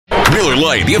Miller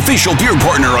Lite, the official beer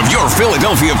partner of your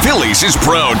Philadelphia Phillies, is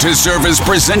proud to serve as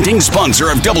presenting sponsor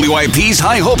of WIP's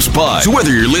High Hopes Pod. So whether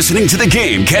you're listening to the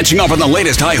game, catching up on the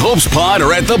latest High Hopes Pod,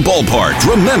 or at the ballpark,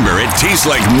 remember it tastes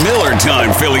like Miller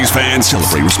time, Phillies fans.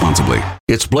 Celebrate responsibly.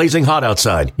 It's blazing hot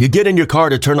outside. You get in your car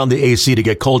to turn on the AC to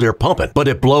get cold air pumping, but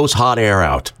it blows hot air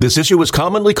out. This issue is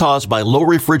commonly caused by low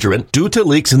refrigerant due to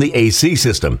leaks in the AC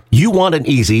system. You want an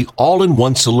easy,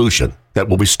 all-in-one solution that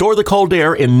will restore the cold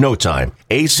air in no time.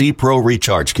 AC Pro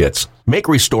Recharge Kits make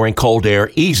restoring cold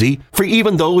air easy for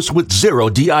even those with zero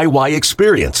DIY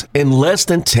experience in less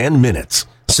than 10 minutes.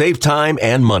 Save time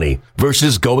and money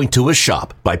versus going to a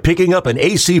shop by picking up an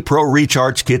AC Pro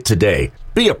Recharge Kit today.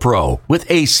 Be a pro with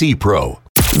AC Pro.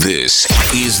 This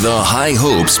is the High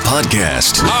Hopes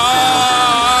Podcast.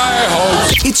 High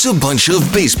Hopes. It's a bunch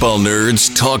of baseball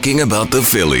nerds talking about the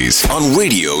Phillies on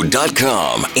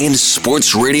radio.com and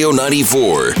Sports Radio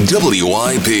 94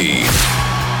 WIP.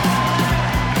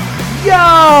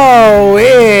 Yo,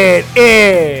 it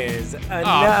is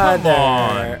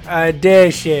another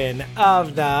edition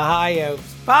of the High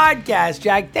Hopes Podcast,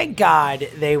 Jack. Thank God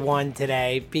they won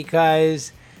today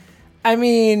because, I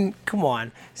mean, come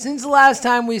on. Since the last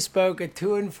time we spoke, a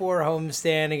 2-4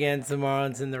 homestand against the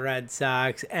Marlins and the Red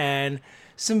Sox, and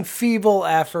some feeble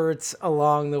efforts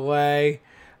along the way.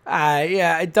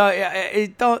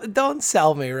 Don't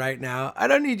sell me right now. I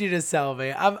don't need you to sell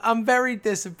me. I'm very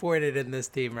disappointed in this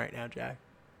team right now, Jack.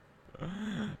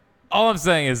 All I'm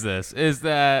saying is this: is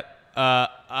that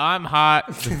I'm hot.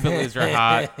 The Phillies are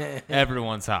hot.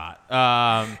 Everyone's hot.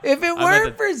 If it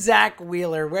weren't for Zach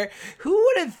Wheeler, who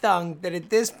would have thunk that at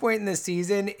this point in the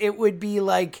season it would be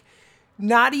like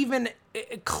not even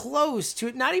close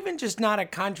to, not even just not a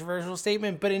controversial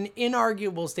statement, but an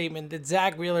inarguable statement that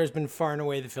Zach Wheeler has been far and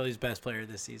away the Phillies' best player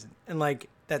this season, and like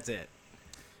that's it.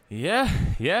 Yeah.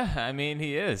 I mean,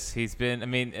 he is. He's been. I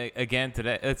mean, again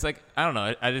today, it's like I don't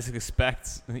know. I just expect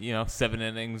 7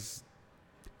 innings.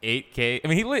 8K. I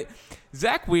mean,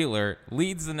 Zach Wheeler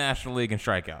leads the National League in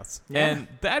strikeouts, and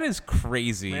that is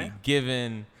crazy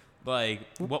given like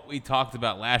what we talked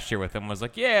about last year with him. Was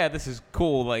like, yeah, this is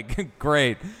cool, like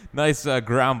great, nice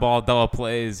ground ball, double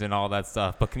plays, and all that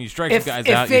stuff. But can you strike some guys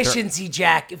out? Efficiency,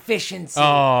 Jack. Efficiency.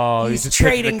 Oh, he's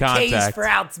trading Ks for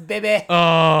outs, baby.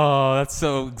 Oh, that's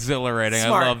so exhilarating.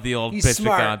 Smart. I love the old He's pitch to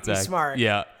contact. He's smart.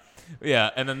 Yeah,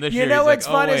 and then this year, you know what's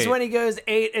like, fun is when he goes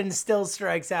 8 and still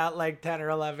strikes out like 10 or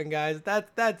 11 guys.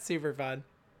 That's super fun.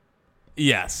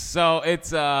 Yes, so it's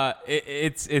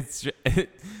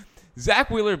Zach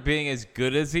Wheeler being as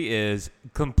good as he is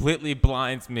completely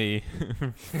blinds me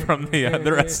from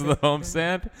the rest of the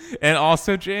homestand. And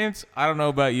also, James, I don't know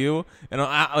about you, and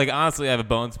honestly, I have a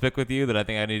bone to pick with you that I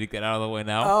think I need to get out of the way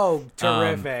now. Oh,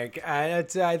 terrific! I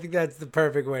think that's the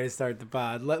perfect way to start the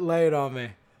pod. Lay it on me.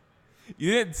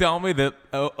 You didn't tell me that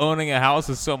owning a house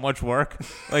is so much work.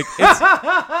 Like,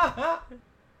 I'm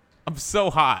so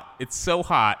hot. It's so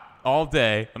hot all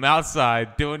day. I'm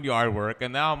outside doing yard work,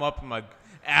 and now I'm up in my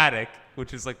attic,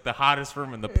 which is like the hottest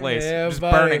room in the place, just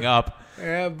burning up.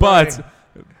 Yeah, but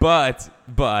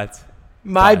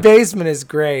my basement is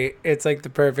great. It's like the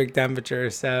perfect temperature.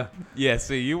 So yeah.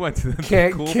 So you went to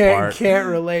the cool part. Can't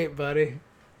relate, buddy.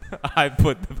 I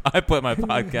put my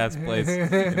podcast place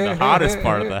in the hottest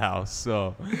part of the house.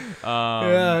 So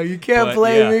you can't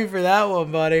blame me for that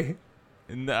one, buddy.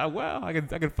 Well, I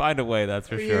can find a way. That's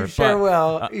for sure. You sure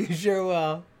will. You sure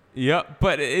will. Yep,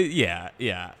 but I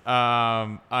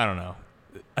don't know.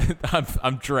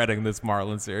 I'm dreading this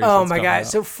Marlins series. Oh my god!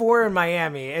 So 4 in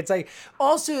Miami. It's like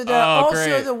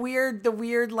the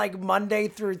weird like Monday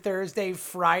through Thursday,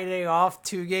 Friday off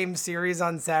 2-game series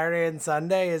on Saturday and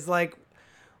Sunday is like,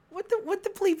 what the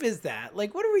bleep is that?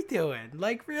 Like, what are we doing?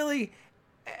 Like, really?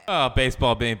 Oh,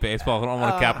 baseball being baseball. I don't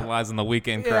want to capitalize on the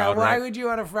weekend crowd. Why right? would you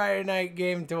want a Friday night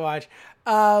game to watch?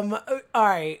 All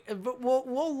right, but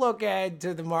we'll look ahead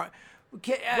to the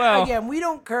again, we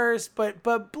don't curse, but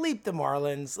bleep the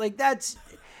Marlins. Like that's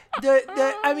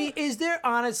I mean, is there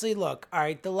honestly? Look, all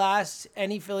right. The last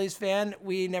any Phillies fan,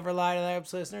 we never lie to the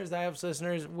Hopes listeners. The Hopes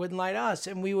listeners wouldn't lie to us,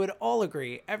 and we would all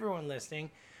agree. Everyone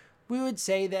listening, we would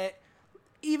say that.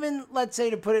 Even, let's say,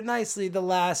 to put it nicely, the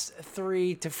last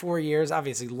 3 to 4 years,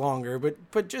 obviously longer,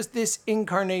 but just this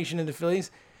incarnation of the Phillies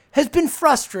has been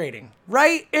frustrating,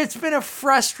 right? It's been a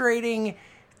frustrating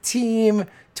team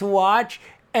to watch.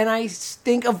 And I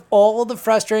think of all the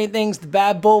frustrating things, the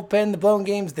bad bullpen, the blown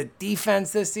games, the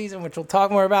defense this season, which we'll talk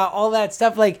more about, all that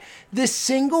stuff. Like, the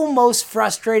single most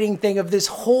frustrating thing of this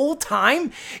whole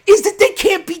time is that they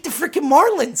can't beat the freaking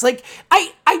Marlins. Like,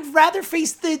 I'd rather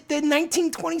face the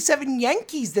 1927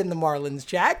 Yankees than the Marlins,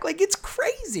 Jack. Like, it's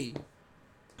crazy.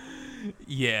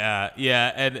 Yeah,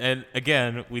 and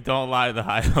again, we don't lie to the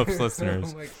High Hopes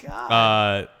listeners. Oh my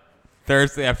God.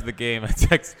 Thursday after the game, I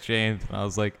texted James and I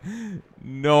was like,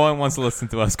 "No one wants to listen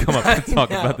to us come up and talk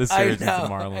about this series with the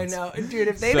Marlins." I know, dude.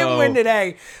 If they didn't win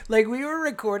today, like we were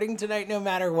recording tonight, no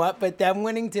matter what, but them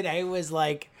winning today was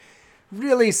like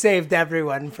really saved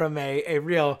everyone from a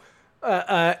real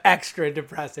extra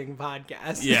depressing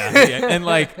podcast. Yeah, and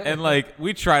like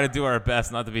we try to do our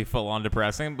best not to be full on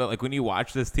depressing, but like when you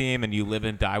watch this team and you live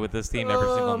and die with this team every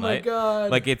single night,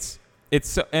 God. like it's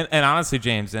so, and honestly,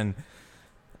 James, and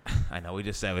I know we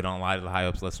just said we don't lie to the High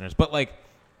Hopes listeners, but like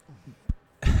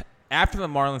after the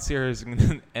Marlins series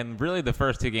and really the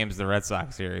first 2 games of the Red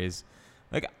Sox series,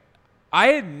 like I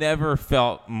had never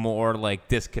felt more like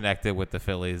disconnected with the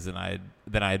Phillies than I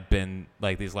had been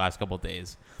like these last couple of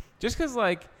days. Just because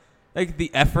like the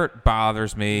effort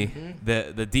bothers me,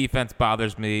 the defense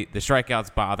bothers me, the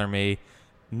strikeouts bother me,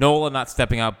 Nola not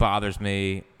stepping out bothers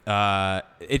me.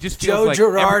 It just feels Joe like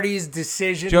Girardi's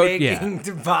decision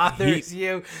making bothers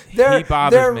you.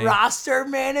 Their roster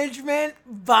management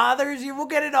bothers you. We'll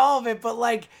get into all of it, but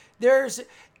like there's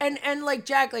and like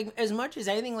Jack, like as much as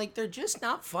anything, like they're just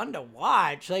not fun to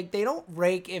watch. Like they don't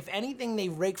rake. If anything, they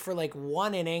rake for like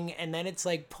 1 inning, and then it's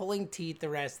like pulling teeth the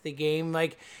rest of the game.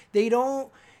 Like they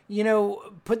don't.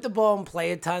 Put the ball in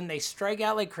play a ton. They strike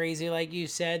out like crazy, like you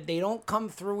said. They don't come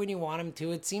through when you want them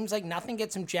to. It seems like nothing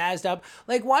gets them jazzed up.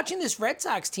 Like watching this Red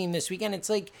Sox team this weekend, it's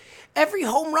like every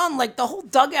home run, like the whole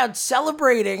dugout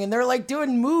celebrating, and they're like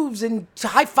doing moves and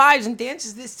high fives and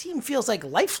dances. This team feels like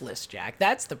lifeless, Jack.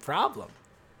 That's the problem.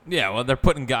 Yeah, well, they're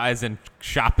putting guys in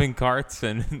shopping carts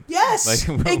and yes,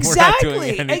 like,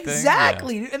 exactly.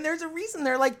 Yeah. And there's a reason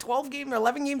they're like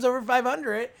 11 games over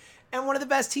 500. And one of the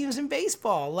best teams in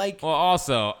baseball. Like, well,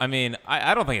 also, I mean,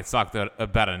 I don't think it's talked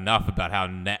about enough about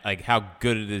how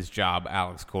good at his job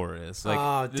Alex Cora is.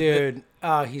 Like, dude,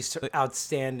 he's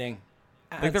outstanding.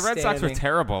 Like the Red Sox were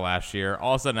terrible last year.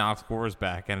 All of a sudden, Alex Cora's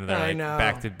back, and they're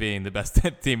back to being the best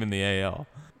team in the AL.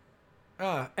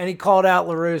 And he called out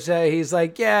La Russa. He's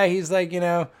like,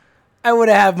 I would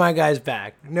have my guys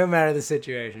back, no matter the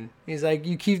situation. He's like,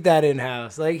 you keep that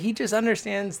in-house. Like, he just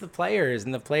understands the players,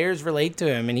 and the players relate to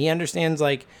him, and he understands,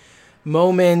 like,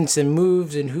 moments and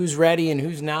moves and who's ready and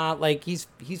who's not. Like,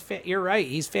 you're right.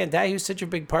 He's fantastic. He was such a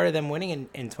big part of them winning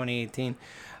in 2018.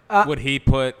 Would he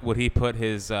put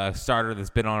his starter that's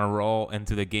been on a roll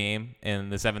into the game in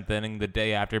the 7th inning the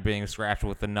day after being scratched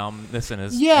with the numbness in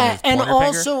his and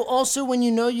finger? also when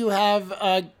you have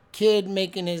a kid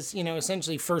making his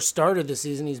essentially first start of the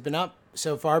season, he's been up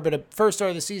so far, but a first start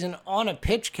of the season on a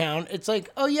pitch count, it's like,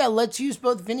 oh yeah, let's use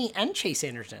both Vinny and Chase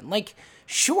Anderson. Like,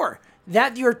 sure,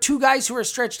 that you're 2 guys who are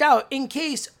stretched out in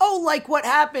case, like what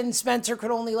happened, Spencer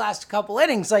could only last a couple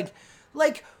innings.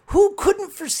 Like who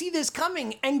couldn't foresee this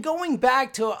coming? And going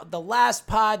back to the last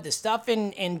pod, the stuff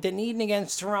in Dunedin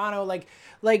against Toronto,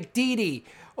 like Didi,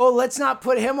 let's not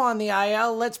put him on the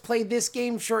IL. Let's play this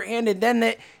game shorthanded.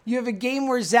 Then you have a game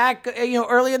where Zach,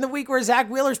 early in the week where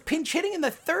Zach Wheeler's pinch hitting in the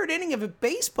 3rd inning of a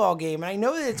baseball game. And I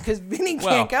know that it's because Vinny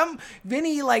can't come.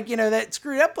 Vinny, that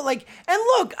screwed up. But and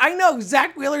look, I know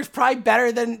Zach Wheeler's probably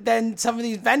better than some of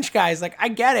these bench guys. Like, I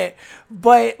get it.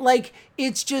 But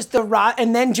it's just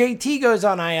and then JT goes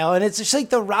on IL. And it's just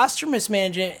like the roster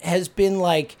mismanagement has been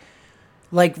like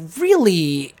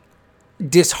really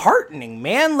disheartening,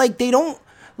 man. Like, they don't,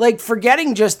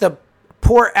 forgetting just the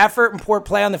poor effort and poor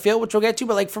play on the field, which we'll get to,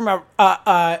 but from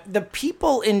the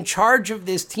people in charge of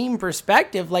this team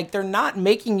perspective, they're not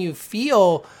making you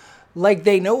feel like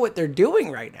they know what they're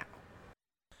doing right now.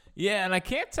 Yeah, and I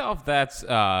can't tell if that's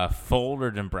Fold or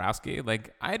Dombrowski.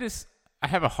 I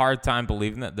have a hard time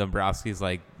believing that Dombrowski's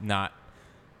not,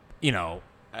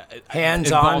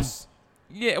 hands-on.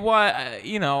 Yeah, well, I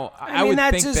mean, would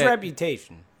that's think his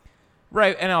reputation.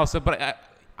 Right, and also, but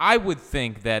I would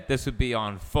think that this would be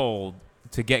on Fold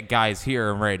to get guys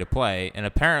here and ready to play, and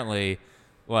apparently,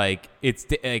 it's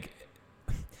they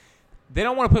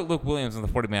don't want to put Luke Williams on the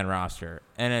 40-man roster,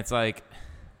 and it's I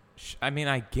mean,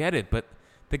 I get it, but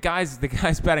the guy's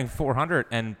batting .400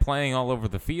 and playing all over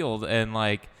the field, and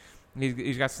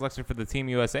he's got selection for the Team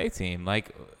USA team.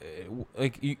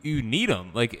 You need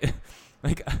him.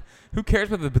 Who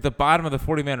cares about the bottom of the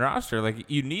 40-man roster?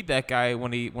 You need that guy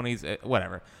when he's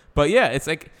whatever. But yeah, it's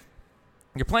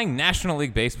you're playing National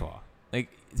League baseball.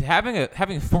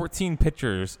 Having 14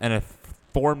 pitchers and a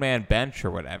 4-man bench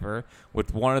or whatever,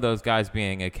 with one of those guys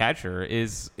being a catcher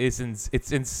it's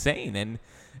insane.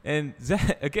 And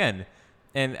again,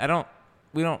 and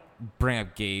we don't bring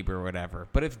up Gabe or whatever,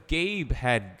 but if Gabe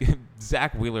had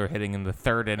Zach Wheeler hitting in the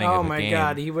third inning of the game, oh my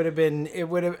God, he would have been. It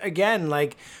would have again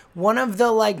like one of the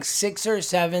like 6 or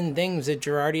 7 things that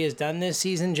Girardi has done this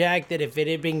season, Jack. That if it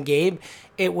had been Gabe,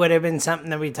 it would have been something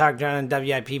that we talked about on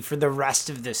WIP for the rest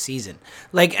of the season.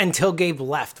 Like until Gabe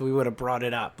left, we would have brought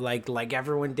it up, like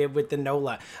everyone did with the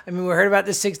Nola. I mean, we heard about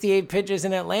the 68 pitches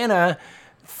in Atlanta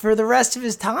for the rest of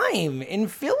his time in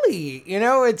Philly. You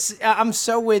know, I'm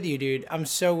so with you, dude. I'm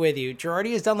so with you.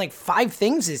 Girardi has done like 5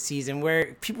 things this season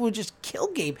where people would just kill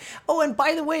Gabe. Oh, and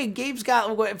by the way, Gabe's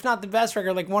got, if not the best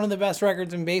record, like one of the best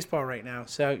records in baseball right now.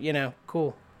 So, you know,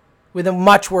 cool. With a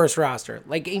much worse roster.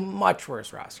 Like a much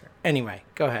worse roster. Anyway,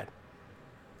 go ahead.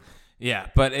 Yeah,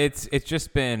 but it's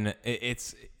just been,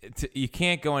 you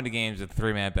can't go into games with a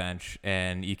 3-man bench,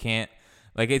 and you can't,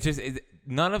 like, it's just,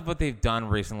 none of what they've done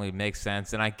recently makes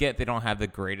sense, and I get they don't have the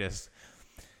greatest,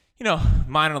 you know,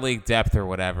 minor league depth or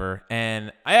whatever.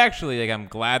 And I actually, like, I'm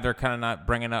glad they're kind of not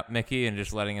bringing up Mickey and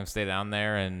just letting him stay down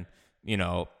there. And, you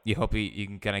know, you hope you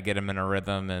can kind of get him in a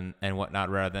rhythm and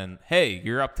whatnot, rather than, hey,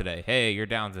 you're up today, hey, you're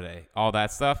down today, all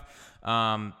that stuff.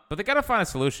 But they got to find a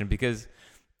solution, because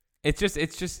it's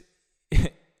just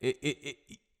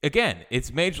again,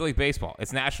 it's Major League Baseball.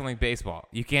 It's National League Baseball.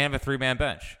 You can't have a 3-man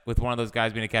bench with one of those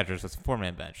guys being a catcher, so it's a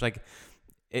 4-man bench. Like,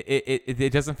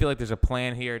 it doesn't feel like there's a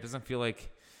plan here. It doesn't feel like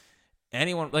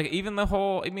anyone, like, even the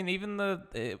whole, I mean,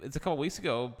 it's a couple weeks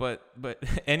ago, but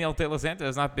Aniel De Los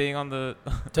Santos not being on the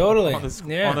totally on the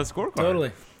scorecard.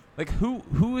 Totally. Like,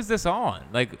 who is this on?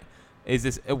 Like,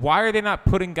 why are they not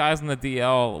putting guys on the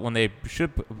DL when they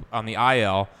should, on the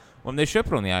IL when they should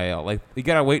put on the IL? Like, you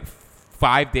gotta wait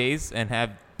 5 days and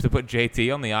have to put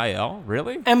JT on the IL,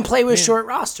 really? And play with short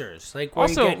rosters. Like, why are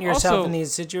you getting yourself in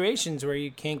these situations where you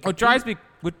can't compete?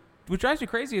 What drives me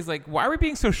crazy is, like, why are we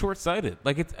being so short-sighted?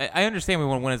 Like, I understand we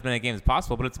want to win as many games as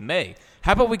possible, but it's May.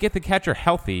 How about we get the catcher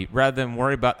healthy rather than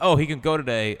worry about, oh, he can go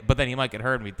today, but then he might get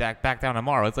hurt and be back down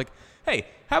tomorrow? It's like, hey,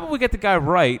 how about we get the guy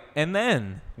right, and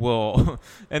then we'll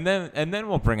and then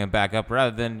we'll bring him back up,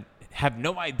 rather than have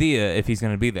no idea if he's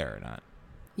going to be there or not.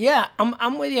 Yeah,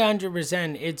 I'm with you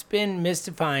 100%. It's been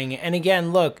mystifying. And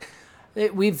again, look,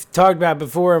 we've talked about it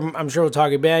before. I'm sure we'll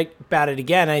talk about it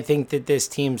again. I think that this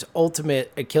team's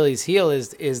ultimate Achilles heel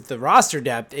is the roster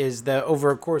depth, is the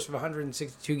over a course of a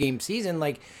 162-game season.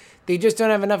 Like, they just don't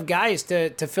have enough guys to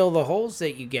fill the holes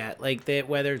that you get. Like, that,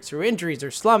 whether it's through injuries or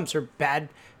slumps or bad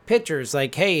pitchers.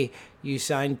 Like, hey, you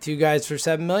signed 2 guys for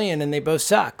 $7 million and they both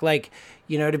suck. Like,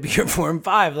 you know, to be your 4 and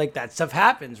 5, like, that stuff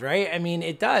happens, right? I mean,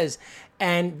 it does.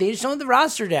 And they just don't have the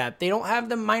roster depth. They don't have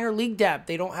the minor league depth.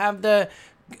 They don't have a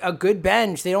good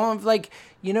bench. They don't have, like,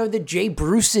 you know, the Jay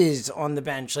Bruces on the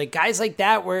bench. Like, guys like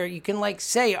that where you can, like,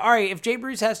 say, all right, if Jay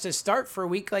Bruce has to start for a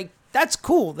week, like, that's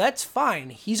cool. That's fine.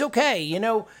 He's okay. You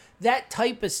know, that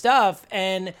type of stuff.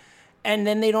 And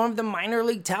then they don't have the minor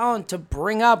league talent to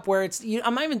bring up where it's,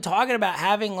 I'm not even talking about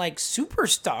having, like,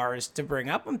 superstars to bring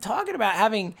up. I'm talking about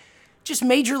having just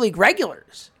major league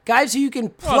regulars. Guys who you can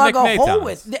plug a hole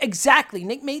with. Exactly.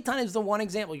 Nick Maton is the one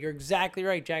example. You're exactly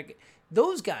right, Jack.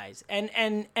 Those guys.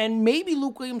 And maybe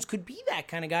Luke Williams could be that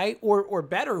kind of guy, or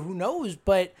better, who knows,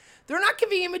 but they're not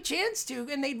giving him a chance to,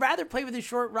 and they'd rather play with a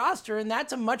short roster, and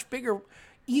that's a much bigger,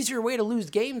 easier way to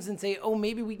lose games than say, oh,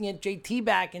 maybe we can get JT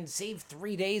back and save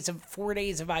 4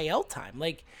 days of IL time.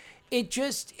 Like, it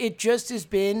just has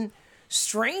been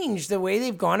strange the way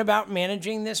they've gone about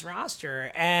managing this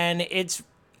roster, and it's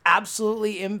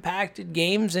absolutely impacted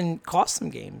games and cost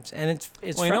them games, and it's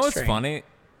well, you know what's funny?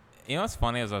 You know what's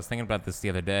funny is I was thinking about this the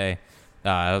other day.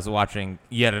 I was watching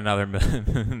yet another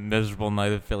miserable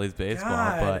night of Phillies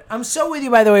baseball. But I'm so with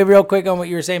you, by the way, real quick on what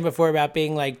you were saying before about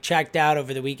being, like, checked out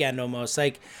over the weekend almost.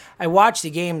 Like, I watched the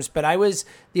games, but I was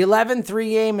the 11-3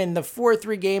 game and the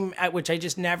 4-3 game, at which I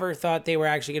just never thought they were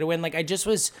actually going to win. Like, I just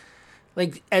was,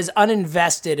 like, as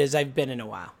uninvested as I've been in a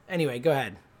while. Anyway, go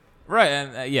ahead. Right,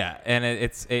 and yeah, and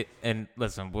and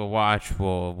listen, we'll watch,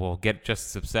 we'll get just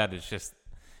as upset. It's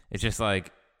just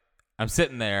like, I'm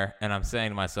sitting there and I'm saying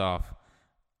to myself,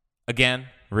 again,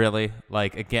 really,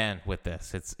 like, again with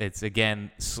this, it's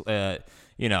again,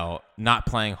 you know, not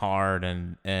playing hard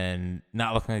and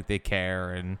not looking like they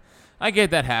care, and I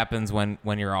get that happens when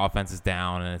your offense is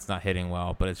down and it's not hitting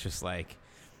well, but it's just like,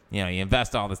 you know, you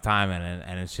invest all this time in it,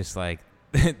 and it's just like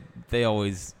they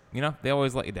always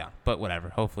let you down. But whatever.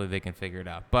 Hopefully they can figure it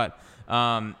out. But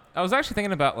I was actually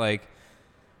thinking about, like,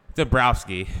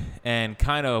 Dombrowski and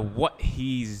kind of what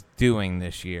he's doing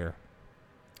this year.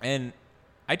 And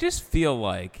I just feel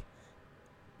like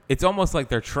it's almost like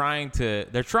they're trying to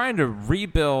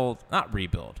rebuild, not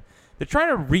rebuild. They're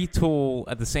trying to retool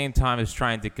at the same time as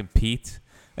trying to compete.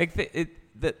 Like,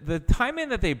 the timing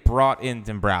that they brought in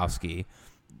Dombrowski,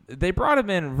 they brought him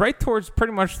in right towards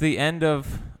pretty much the end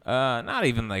of not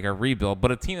even like a rebuild,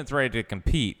 but a team that's ready to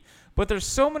compete. But there's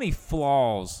so many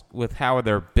flaws with how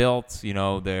they're built,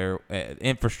 their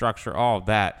infrastructure, all of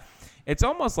that. It's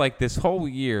almost like this whole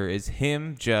year is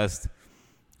him just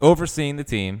overseeing the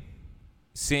team,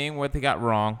 seeing what they got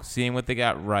wrong, seeing what they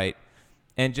got right,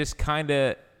 and just kind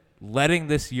of letting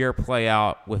this year play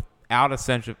out without a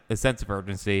sense of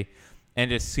urgency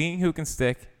and just seeing who can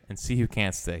stick and see who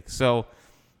can't stick. So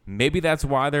maybe that's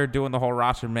why they're doing the whole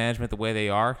roster management the way they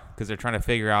are, because they're trying to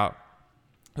figure out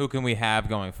who can we have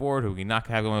going forward, who can we not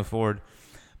have going forward.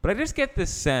 But I just get this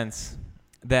sense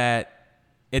that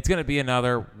it's going to be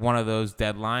another one of those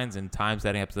deadlines and times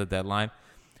setting up to the deadline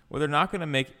where they're not going to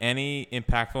make any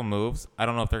impactful moves. I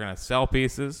don't know if they're going to sell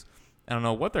pieces. I don't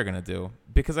know what they're going to do,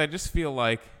 because I just feel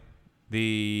like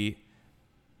the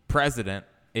president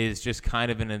is just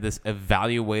kind of in this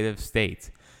evaluative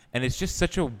state. And it's just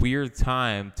such a weird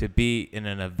time to be in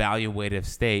an evaluative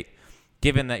state,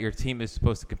 given that your team is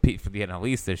supposed to compete for the NL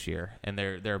East this year, and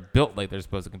they're built like they're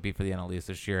supposed to compete for the NL East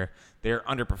this year. They're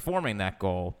underperforming that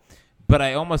goal. But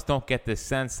I almost don't get this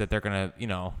sense that they're going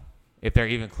to, if they're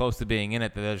even close to being in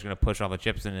it, that they're just going to push all the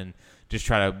chips in and just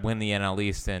try to win the NL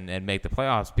East and make the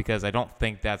playoffs, because I don't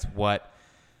think that's what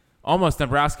almost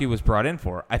Dombrowski was brought in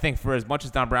for. I think for as much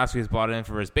as Dombrowski was brought in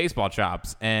for his baseball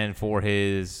chops and for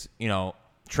his,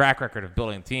 track record of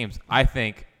building teams, I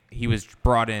think he was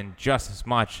brought in just as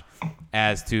much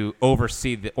as to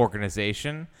oversee the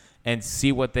organization and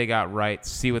see what they got right,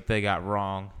 see what they got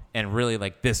wrong, and really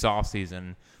like this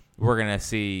offseason, we're going to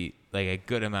see like a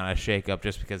good amount of shakeup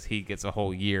just because he gets a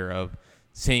whole year of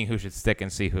seeing who should stick and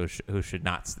see who should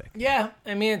not stick. Yeah,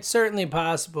 I mean, it's certainly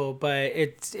possible, but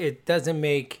it doesn't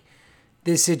make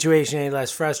this situation any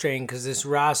less frustrating, because this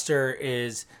roster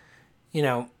is,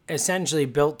 essentially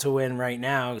built to win right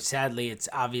now. Sadly, it's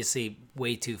obviously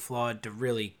way too flawed to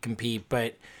really compete,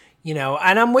 but, and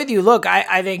I'm with you. Look,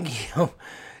 I think,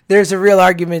 there's a real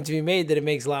argument to be made that it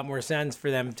makes a lot more sense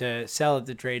for them to sell at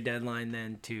the trade deadline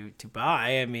than to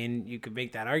buy. I mean, you could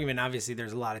make that argument. Obviously,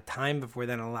 there's a lot of time before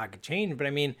then, a lot could change, but I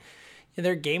mean,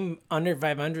 they're a game under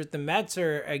 500. The Mets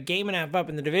are a game and a half up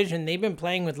in the division. They've been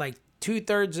playing with like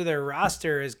 2/3 of their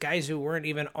roster as guys who weren't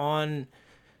even on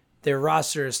their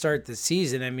roster to start the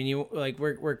season. I mean,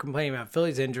 we're complaining about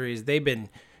Phillies injuries. They've been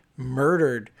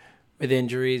murdered with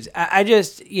injuries. I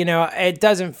just, it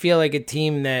doesn't feel like a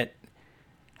team that,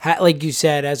 like you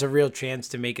said, has a real chance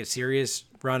to make a serious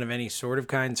run of any sort of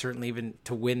kind, certainly even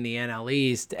to win the NL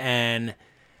East. And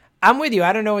I'm with you.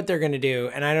 I don't know what they're going to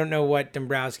do, and I don't know what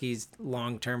Dombrowski's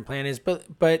long-term plan is.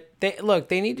 But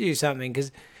they need to do something,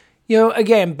 because,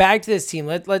 again, back to this team.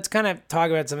 Let's kind of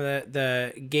talk about some of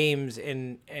the games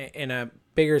in a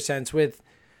bigger sense with,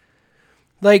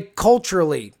 like,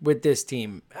 culturally with this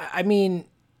team. I mean,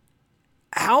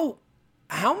 how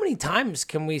many times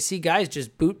can we see guys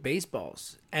just boot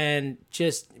baseballs and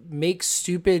just make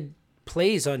stupid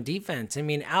plays on defense? I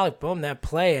mean, Alec Boehm, that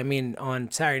play,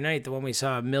 on Saturday night, the one we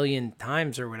saw a million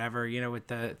times or whatever, with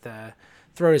the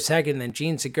throw to second, then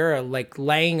Gene Segura, like,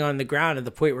 laying on the ground at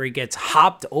the point where he gets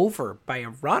hopped over by a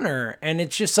runner. And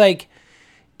it's just like,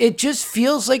 it just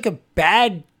feels like a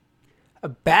bad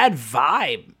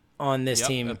vibe on this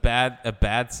team. A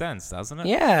bad sense, doesn't it?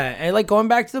 Yeah, and like going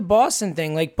back to the Boston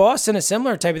thing, like Boston, a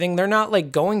similar type of thing. They're not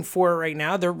like going for it right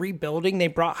now. They're rebuilding. They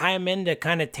brought Chaim in to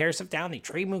kind of tear stuff down. They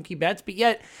trade Mookie Betts, but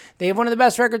yet they have one of the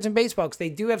best records in baseball, because they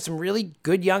do have some really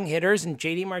good young hitters, and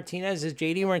JD Martinez is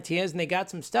JD Martinez, and they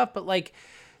got some stuff, but like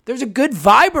there's a good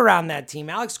vibe around that team.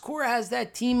 Alex Cora has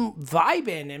that team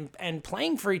vibing and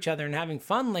playing for each other and having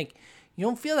fun. Like, you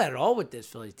don't feel that at all with this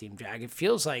Phillies team, Jack. It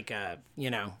feels like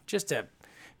just a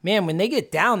man, when they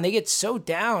get down, they get so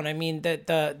down. I mean,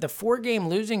 the 4-game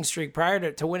losing streak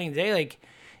prior to winning today, like,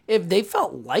 if they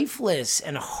felt lifeless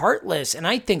and heartless, and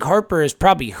I think Harper is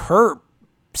probably hurt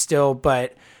still,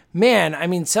 but man, I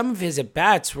mean, some of his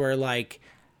at-bats were like,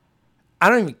 I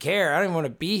don't even care. I don't even want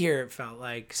to be here, it felt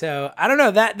like. So, I don't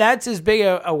know. That's as big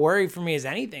a worry for me as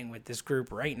anything with this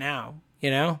group right now,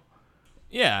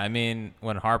 Yeah, I mean,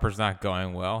 when Harper's not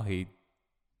going well, he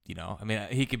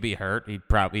could be hurt. He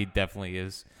definitely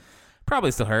is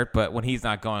probably still hurt, but when he's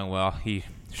not going well, he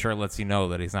sure lets you know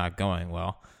that he's not going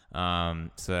well.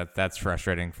 So that's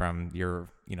frustrating from your,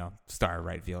 star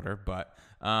right fielder. But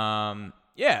when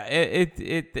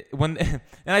and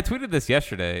I tweeted this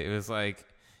yesterday. It was like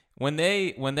when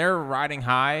they're riding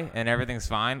high and everything's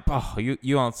fine, you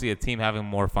don't see a team having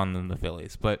more fun than the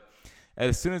Phillies. But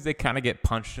as soon as they kind of get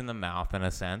punched in the mouth, in a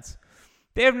sense,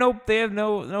 they have no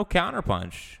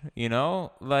counterpunch,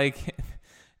 like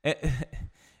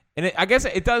And I guess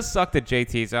it does suck that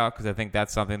JT's out because I think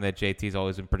that's something that JT's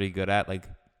always been pretty good at. Like,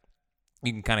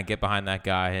 you can kind of get behind that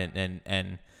guy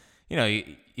and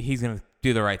he's going to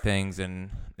do the right things and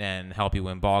help you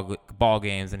win ball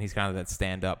games, and he's kind of that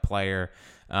stand-up player.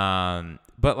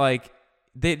 But, like,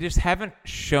 they just haven't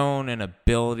shown an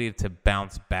ability to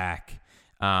bounce back.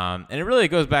 And it really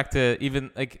goes back to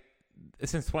even, like,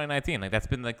 since 2019. Like, that's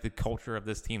been, like, the culture of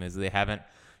this team is they haven't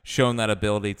shown that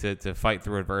ability to fight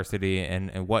through adversity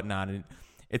and whatnot. And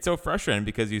it's so frustrating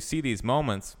because you see these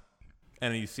moments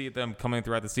and you see them coming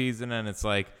throughout the season, and it's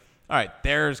like, all right,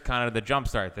 there's kind of the jump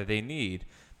start that they need.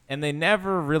 And they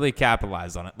never really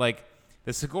capitalize on it. Like,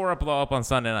 the Segura blow up on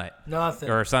Sunday night. Nothing.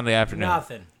 Or Sunday afternoon.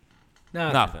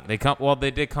 Nothing.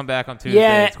 They did come back on Tuesday.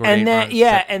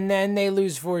 Yeah, and then they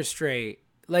lose 4 straight.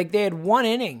 Like, they had 1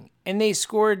 inning, and they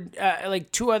scored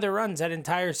like 2 other runs that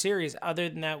entire series other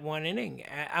than that 1 inning.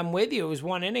 I'm with you. It was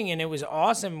 1 inning, and it was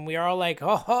awesome. We were all like,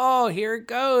 oh, here it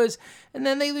goes. And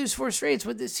then they lose 4 straight. It's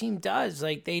what this team does.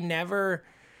 Like, they never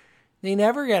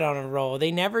get on a roll.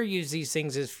 They never use these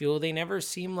things as fuel. They never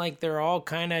seem like they're all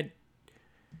kind of,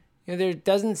 there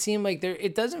doesn't seem like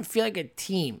it doesn't feel like a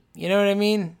team. You know what I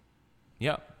mean?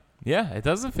 Yeah. Yeah, it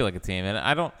doesn't feel like a team. And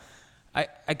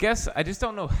I guess I just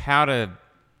don't know how to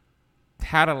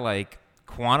like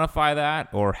quantify that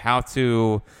or how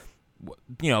to,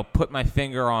 put my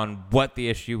finger on what the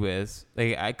issue is.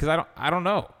 Like, cause I don't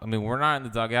know. I mean, we're not in the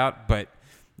dugout, but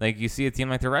like, you see a team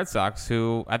like the Red Sox,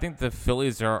 who I think the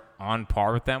Phillies are on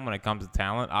par with them when it comes to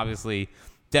talent. Obviously,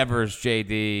 Devers,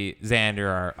 JD, Xander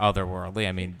are otherworldly.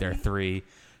 I mean, they're 3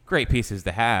 great pieces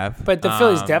to have. But the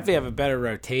Phillies definitely have a better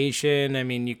rotation. I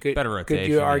mean, could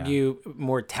you argue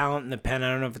more talent in the pen?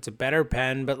 I don't know if it's a better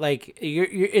pen, but like,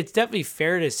 it's definitely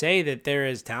fair to say that they're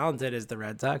as talented as the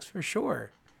Red Sox for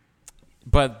sure.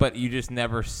 But you just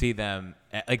never see them,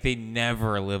 like, they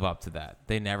never live up to that.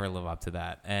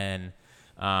 And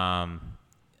I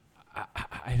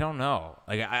don't know.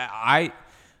 Like,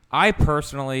 I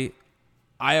personally,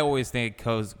 I always think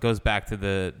it goes back to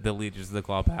the leaders of the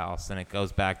clubhouse, and it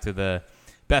goes back to the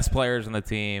best players on the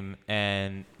team,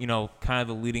 and kind of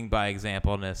the leading by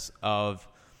exampleness of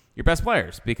your best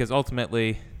players, because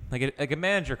ultimately, like a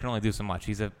manager can only do so much.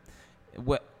 He's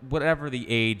whatever the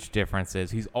age difference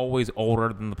is, he's always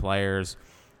older than the players.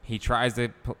 He tries to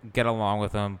get along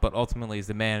with them, but ultimately he's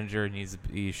the manager, and he's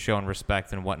shown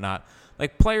respect and whatnot.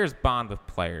 Like, players bond with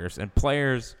players, and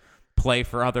players play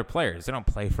for other players. They don't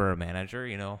play for a manager,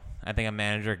 I think a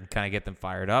manager can kind of get them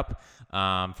fired up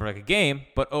for like a game,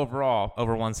 but overall,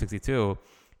 over 162,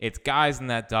 it's guys in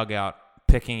that dugout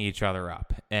picking each other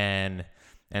up and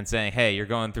saying, hey, you're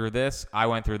going through this. I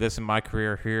went through this in my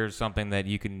career. Here's something that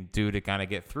you can do to kind of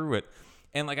get through it.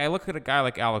 And like, I look at a guy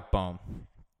like Alec Bohm,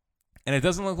 and it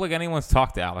doesn't look like anyone's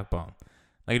talked to Alec Bohm.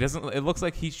 Like, it looks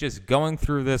like he's just going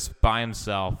through this by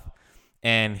himself,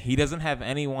 and he doesn't have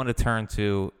anyone to turn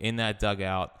to in that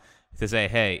dugout to say,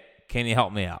 hey, can you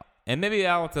help me out? And maybe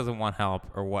Alec doesn't want help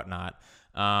or whatnot.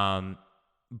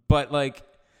 But like,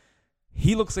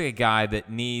 he looks like a guy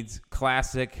that needs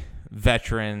classic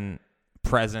veteran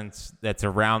presence that's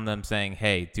around them saying,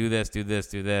 hey, do this, do this,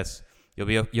 do this.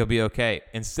 You'll be okay.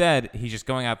 Instead, he's just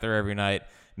going out there every night,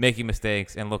 making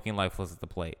mistakes and looking lifeless at the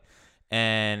plate.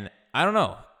 And I don't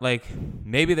know, like,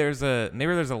 maybe there's a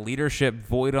leadership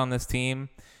void on this team.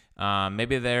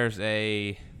 Maybe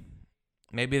they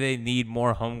need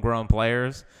more homegrown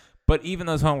players. But even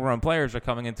those homegrown players are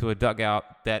coming into a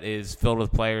dugout that is filled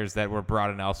with players that were brought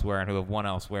in elsewhere and who have won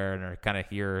elsewhere and are kind of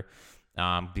here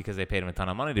because they paid them a ton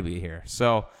of money to be here.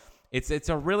 So it's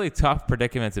a really tough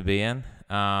predicament to be in.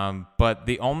 But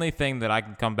the only thing that I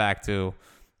can come back to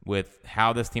with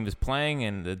how this team is playing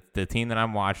and the team that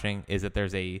I'm watching is that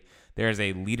there's a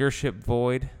leadership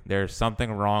void. There's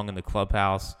something wrong in the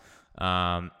clubhouse.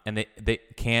 And they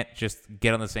can't just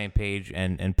get on the same page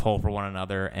and pull for one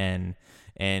another and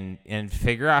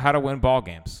figure out how to win ball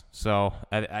games. So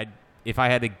if I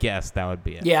had to guess, that would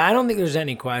be it. Yeah, I don't think there's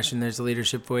any question there's a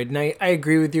leadership void. And I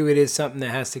agree with you. It is something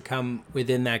that has to come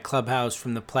within that clubhouse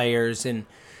from the players. And,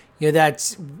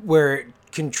 that's where it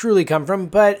can truly come from.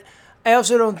 But I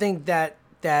also don't think that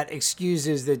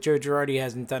excuses that Joe Girardi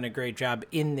hasn't done a great job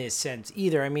in this sense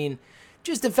either. I mean,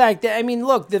 just the fact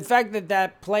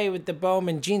that play with the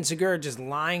Bowman, Gene Segura just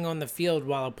lying on the field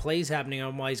while a play's happening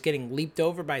while he's getting leaped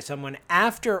over by someone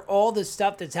after all the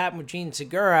stuff that's happened with Gene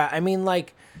Segura. I mean,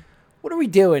 like, what are we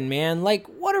doing, man? Like,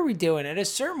 what are we doing? At a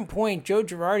certain point, Joe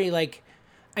Girardi, like,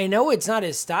 I know it's not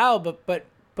his style, but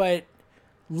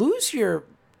lose your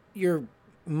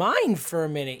mind for a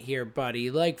minute here,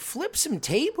 buddy. Like, flip some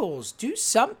tables, do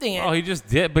something. Oh, he just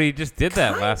did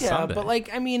that last Sunday. But like,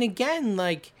 I mean, again,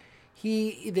 like,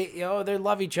 they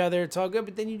love each other. It's all good.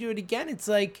 But then you do it again. It's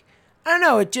like, I don't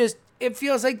know. It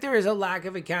feels like there is a lack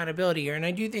of accountability here. And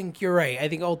I do think you're right. I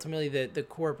think ultimately the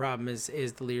core problem is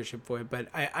the leadership for it. But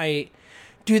I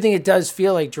do think it does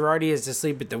feel like Girardi is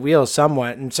asleep at the wheel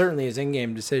somewhat. And certainly his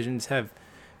in-game decisions have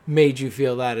made you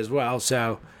feel that as well.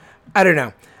 So I don't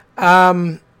know.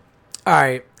 All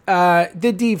right.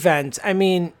 The defense. I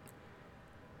mean,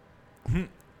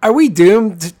 are we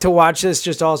doomed to watch this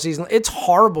just all season? It's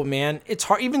horrible, man. It's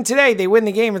hard. Even today, they win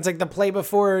the game. It's like the play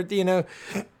before, the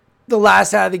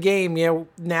last out of the game,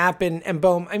 Knapp and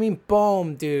Bohm. I mean,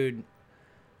 Bohm, dude.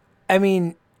 I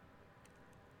mean,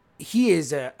 he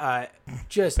is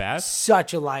just bad?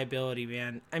 Such a liability,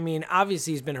 man. I mean,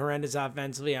 obviously he's been horrendous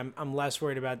offensively. I'm less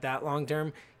worried about that long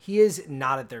term. He is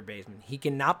not a third baseman. He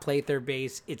cannot play third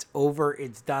base. It's over.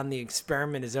 It's done. The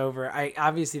experiment is over.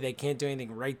 Obviously they can't do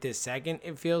anything right this second,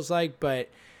 it feels like, but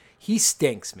he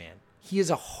stinks, man. He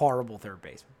is a horrible third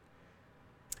baseman.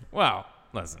 Well,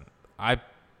 listen, I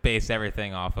base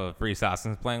everything off of Rhys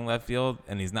Hoskins playing left field,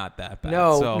 and he's not that bad.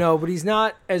 No, but he's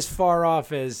not as far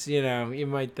off as, you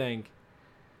might think.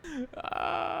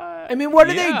 I mean, what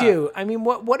do they do? I mean,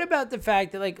 what about the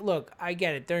fact that, like, look, I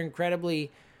get it. They're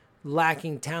incredibly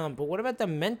lacking talent, but what about the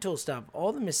mental stuff?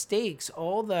 All the mistakes,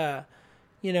 all the,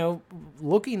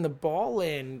 looking the ball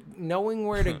in, knowing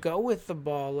where to go with the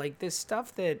ball, like this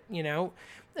stuff that,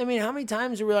 I mean, how many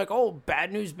times are we like, oh,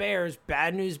 bad news Bears,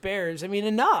 bad news Bears? I mean,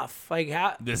 enough. Like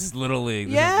how this is Little League.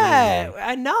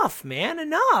 Enough, man,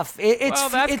 enough.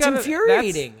 It's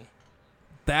infuriating.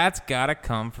 That's got to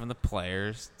come from the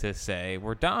players to say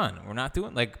we're done. We're not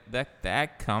doing like that.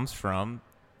 That comes from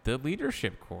the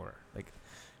leadership core. Like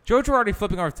Joe Girardi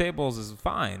flipping our tables is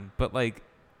fine, but like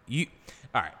all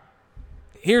right.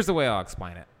 Here's the way I'll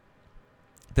explain it.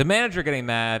 The manager getting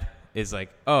mad is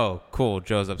like, oh, cool,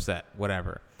 Joe's upset,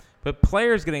 whatever. But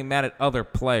players getting mad at other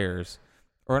players,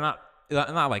 or not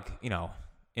like,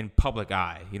 in public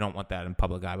eye. You don't want that in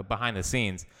public eye, but behind the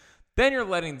scenes, then you're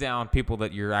letting down people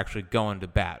that you're actually going to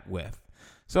bat with.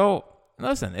 So,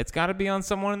 listen, it's got to be on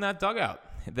someone in that dugout.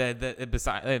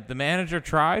 The manager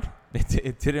tried.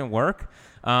 It didn't work.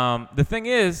 The thing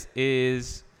is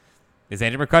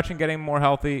Andrew McCutchen getting more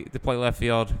healthy to play left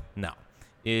field? No.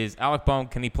 Is Alec Bohm,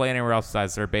 can he play anywhere else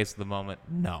besides third base at the moment?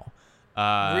 No.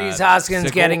 Rhys Hoskins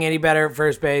getting any better at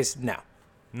first base? No.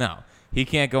 He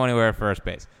can't go anywhere at first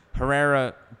base.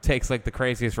 Herrera takes like the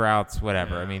craziest routes,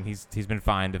 whatever. I mean, he's been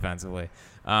fine defensively.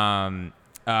 And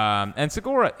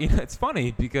Segura, it's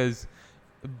funny because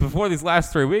before these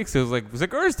last 3 weeks, it was like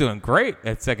Segura's doing great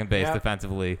at second base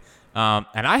defensively. And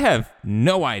I have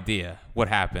no idea what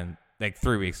happened like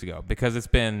 3 weeks ago because it's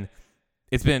been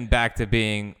back to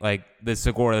being like the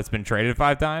Segura that's been traded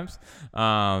 5 times.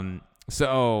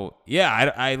 So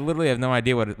yeah, I literally have no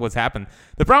idea what's happened.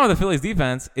 The problem with the Phillies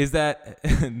defense is that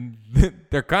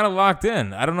they're kind of locked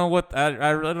in. I don't know I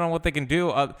really don't know what they can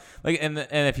do. And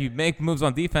if you make moves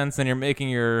on defense, then you're making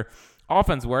your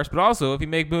offense worse. But also, if you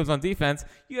make moves on defense,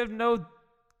 you have no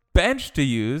bench to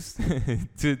use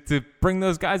to bring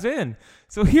those guys in.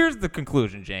 So here's the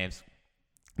conclusion, James.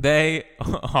 They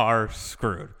are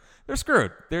screwed. They're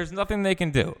screwed. There's nothing they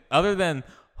can do other than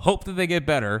hope that they get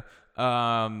better.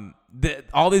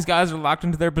 All these guys are locked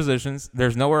into their positions.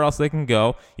 There's nowhere else they can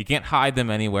go. You can't hide them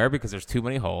anywhere because there's too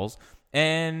many holes.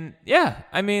 And yeah,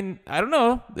 I mean, I don't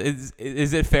know.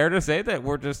 Is it fair to say that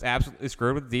we're just absolutely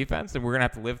screwed with the defense and we're gonna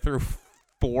have to live through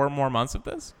 4 more months of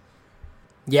this?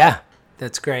 Yeah,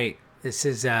 that's great. This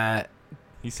is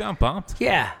You sound pumped.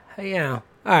 Yeah, All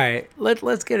right,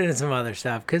 let's get into some other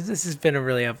stuff because this has been a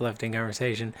really uplifting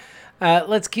conversation.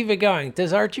 Let's keep it going.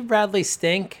 Does Archie Bradley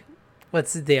stink?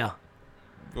 What's the deal?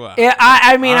 Well, yeah,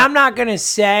 I mean, I'm not going to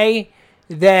say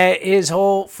that his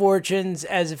whole fortunes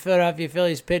as a Philadelphia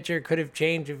Phillies pitcher could have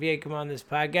changed if he had come on this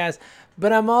podcast,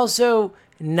 but I'm also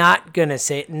not going to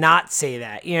say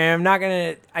that. I'm not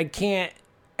going to, I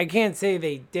can't say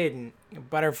they didn't.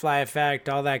 Butterfly effect,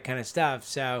 all that kind of stuff.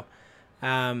 So,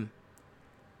 yeah,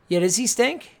 does he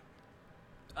stink?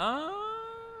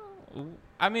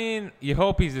 I mean, you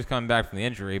hope he's just coming back from the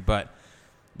injury, but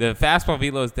the fastball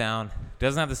velo's down.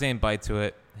 Doesn't have the same bite to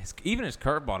it. Even his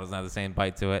curveball doesn't have the same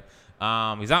bite to it.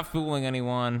 He's not fooling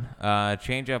anyone.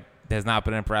 Changeup has not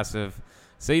been impressive.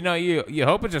 So, you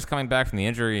hope it's just coming back from the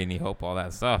injury and you hope all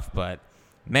that stuff. But,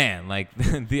 man, like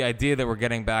the idea that we're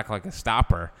getting back like a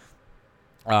stopper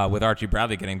with Archie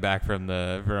Bradley getting back from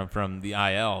the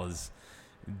IL is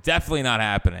definitely not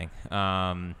happening.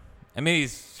 I mean, he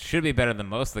should be better than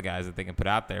most of the guys that they can put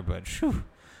out there, but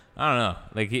I don't know.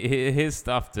 Like his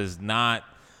stuff does not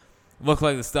look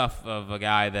like the stuff of a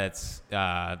guy that's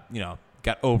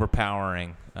got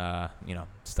overpowering,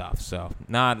 stuff. So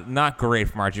not great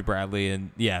from Archie Bradley.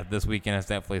 And yeah, this weekend has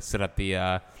definitely set up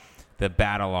the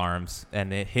battle arms,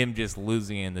 and him just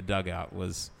losing in the dugout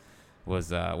was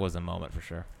a moment for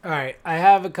sure. All right, I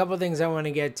have a couple things I want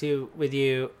to get to with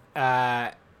you.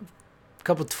 A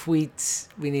couple tweets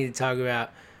we need to talk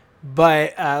about,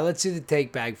 but let's do the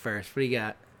take bag first. What do you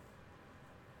got?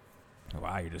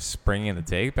 Wow, you're just springing the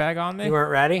take bag on me? You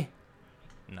weren't ready?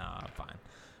 No, I'm fine.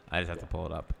 I just have to pull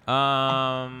it up.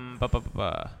 I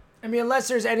mean, unless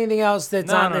there's anything else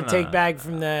that's on the take bag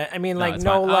from the. I mean, like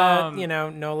Nola.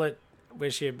 Nola.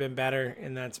 Wish he had been better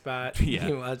in that spot. Yeah,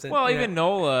 he wasn't. Well, even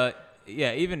Nola.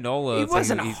 Yeah, even Nola. He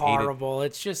wasn't horrible.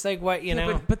 It's just like what you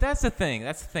know. But that's the thing.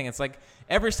 It's like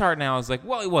every start now is like,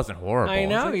 well, he wasn't horrible. I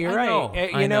know, you're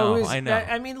right. I know.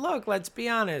 I mean, look, let's be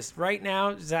honest. Right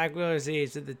now, Zach Wheeler is the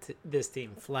ace of this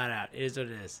team, flat out. It is what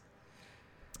it is.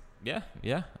 Yeah.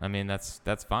 I mean, that's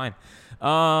fine.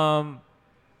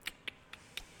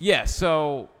 Yeah.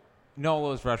 So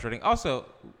Nola was frustrating. Also,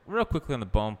 real quickly on the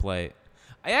bone play,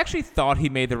 I actually thought he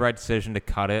made the right decision to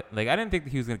cut it. Like, I didn't think that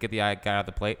he was going to get the guy out of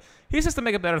the plate. He's just to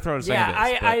make a better throw to second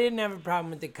base. I didn't have a problem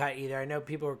with the cut either. I know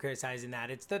people were criticizing that.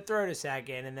 It's the throw to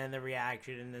second, and then the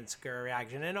reaction, and then Segura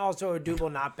reaction, and also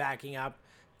Odubel not backing up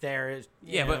there. Is,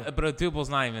 but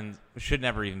Odubel's should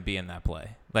never even be in that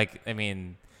play. Like, I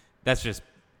mean, that's just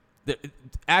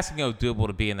asking Odubel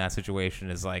to be in that situation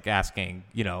is like asking,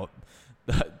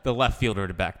 the left fielder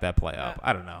to back that play up.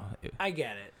 I don't know. I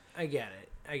get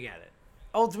it.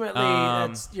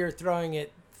 Ultimately, you're throwing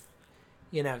it,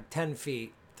 10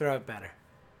 feet. Throw it better.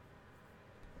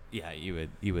 Yeah, you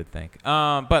would think.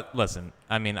 But listen,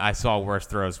 I mean, I saw worse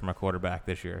throws from a quarterback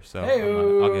this year, so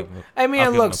I'll give him.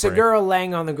 Look, Segura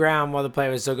laying on the ground while the play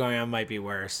was still going on might be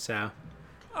worse. So.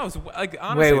 Oh,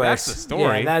 honestly, that's the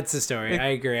story. Yeah, that's the story. I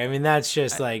agree. I mean, that's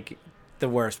just like the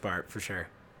worst part for sure.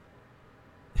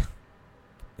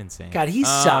 Insane. God, he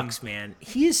sucks, man.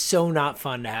 He is so not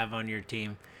fun to have on your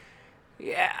team.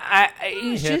 Yeah,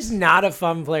 he's just not a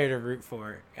fun player to root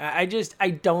for. I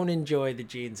don't enjoy the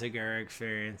Gene Segura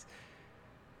experience.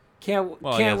 Can't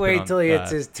wait till he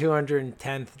hits his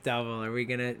 210th double. Are we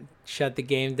gonna shut the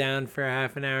game down for a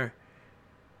half an hour?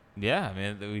 Yeah, I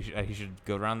mean, he should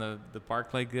go around the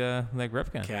park like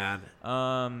Ripken. God.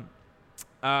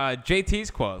 JT's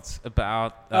quotes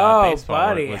about baseball.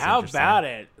 Buddy, how about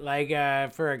it? Like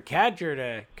for a catcher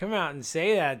to come out and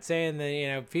say that, saying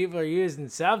that people are using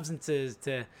substances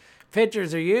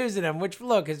pitchers are using them, which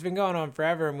look has been going on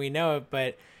forever and we know it.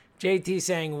 But JT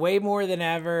saying way more than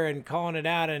ever and calling it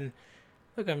out, and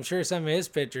look, I'm sure some of his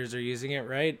pitchers are using it,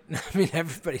 right? I mean,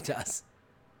 everybody does.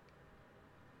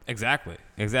 Exactly.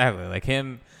 Like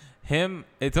him.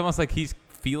 It's almost like he's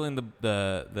feeling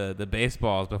the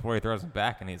baseballs before he throws them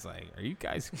back, and he's like, "Are you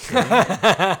guys kidding me?"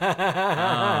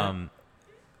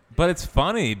 But it's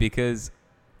funny because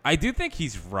I do think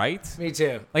he's right. Me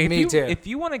too. Like Me too. If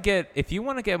you want to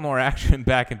get more action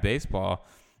back in baseball,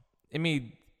 I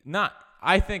mean,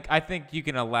 I think you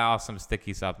can allow some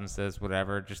sticky substances,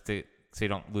 whatever, just so you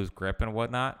don't lose grip and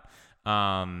whatnot.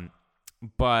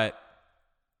 But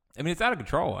I mean, it's out of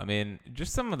control. I mean,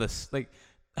 just some of this like.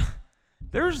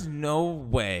 There's no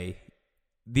way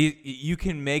you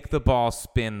can make the ball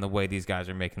spin the way these guys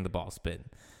are making the ball spin.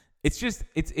 It's just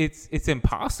it's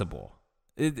impossible.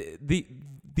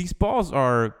 These balls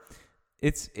are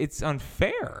it's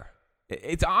unfair.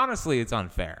 It's honestly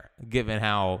unfair given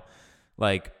how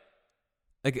like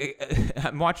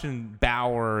I'm watching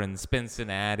Bauer and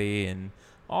Cincinnati and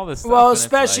all this stuff. Well,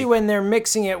 especially when they're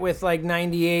mixing it with like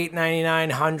 98, 99,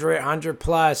 100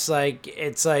 plus, like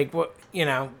it's like what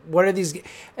what are these?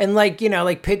 And like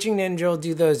Pitching Ninja will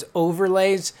do those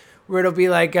overlays where it'll be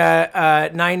like a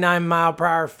 99 mile per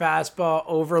hour fastball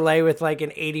overlay with like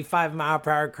an 85 mile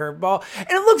per hour curveball, and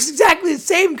it looks exactly the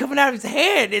same coming out of his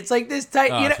hand. It's like this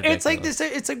tight, it's like this.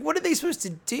 It's like, what are they supposed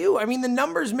to do? I mean, the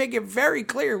numbers make it very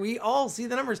clear. We all see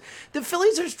the numbers. The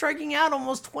Phillies are striking out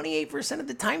almost 28% of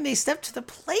the time they step to the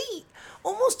plate.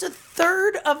 Almost a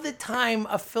third of the time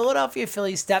a Philadelphia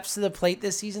Philly steps to the plate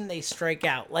this season, they strike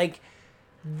out. Like,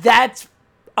 that's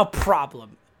a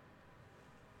problem.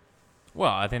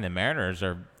 Well, I think the Mariners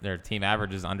their team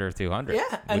average is under 200.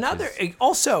 Yeah,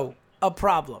 also a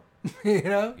problem.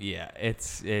 Yeah,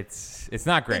 it's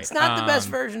not great. It's not the best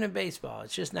version of baseball.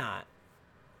 It's just not.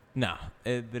 No,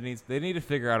 they need to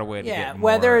figure out a way to get more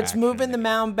whether it's action moving the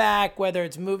mound back, whether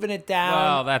it's moving it down.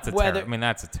 Well, that's a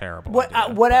terrible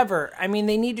idea. Whatever. I mean,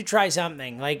 they need to try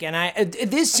something. Like, and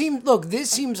this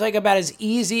seems like about as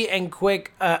easy and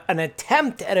quick an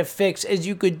attempt at a fix as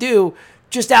you could do.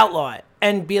 Just outlaw it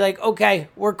and be like, okay,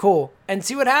 we're cool, and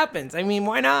see what happens. I mean,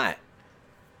 why not?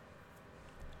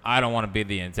 I don't want to be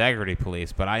the integrity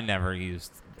police, but I never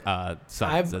used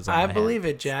substances. I believe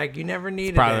it, Jack. You never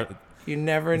needed it. You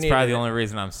never needed it. It's probably the only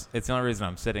reason it's the only reson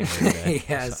I'm sitting here today.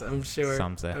 Yes, I'm sure.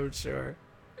 Some say. I'm sure.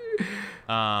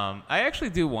 I actually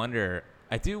do wonder.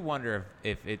 I do wonder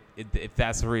if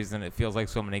that's the reason it feels like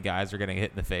so many guys are getting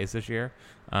hit in the face this year.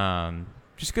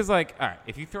 Just because, like, all right,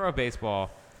 if you throw a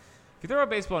baseball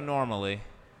normally,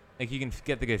 like, you can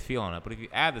get the good feel on it. But if you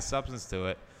add the substance to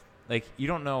it, like, you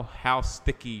don't know how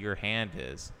sticky your hand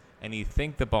is, and you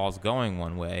think the ball's going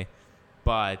one way,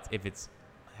 but if it's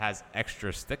has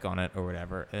extra stick on it or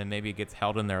whatever, and maybe it gets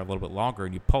held in there a little bit longer,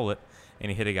 and you pull it, and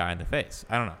you hit a guy in the face.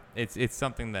 I don't know. It's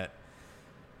something that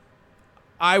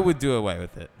I would do away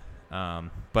with it.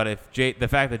 But if the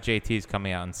fact that JT's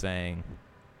coming out and saying,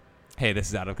 hey, this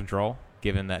is out of control,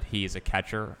 given that he's a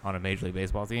catcher on a Major League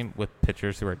Baseball team with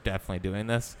pitchers who are definitely doing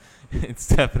this, it's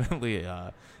definitely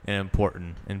an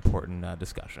important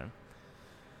discussion.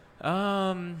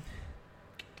 Listen,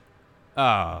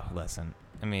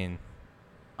 I mean,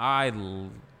 I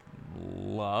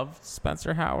loved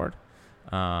Spencer Howard.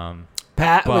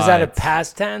 Was that a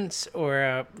past tense or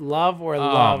a love or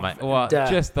love?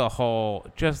 Just the whole.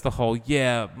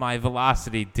 Yeah, my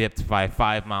velocity dipped by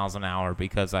 5 miles an hour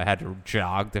because I had to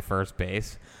jog to first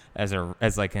base as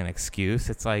like an excuse.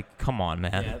 It's like, come on,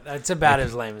 man. Yeah, that's about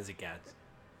as lame as it gets.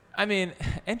 I mean,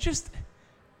 and just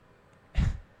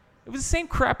it was the same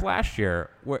crap last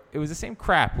year. Where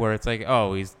it's like,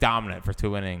 oh, he's dominant for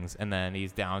 2 innings and then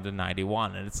he's down to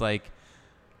 91, and it's like,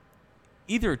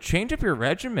 either change up your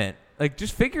regiment, like,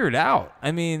 just figure it out.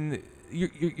 I mean,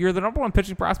 you're the number one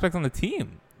pitching prospect on the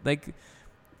team. Like,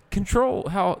 control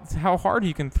how hard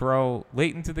you can throw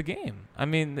late into the game. I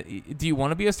mean, do you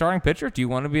want to be a starting pitcher? Do you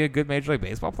want to be a good Major League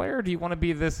Baseball player? Or do you want to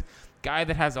be this guy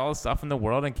that has all the stuff in the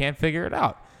world and can't figure it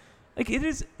out? Like, it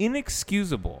is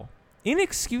inexcusable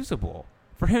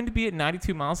for him to be at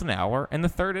 92 miles an hour in the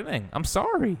third inning. I'm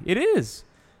sorry. It is.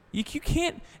 You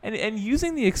can't, and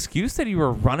using the excuse that you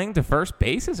were running to first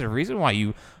base as a reason why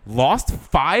you lost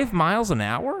 5 miles an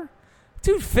hour?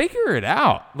 Dude, figure it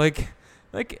out. Like,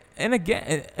 and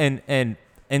again, and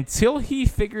until he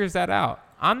figures that out,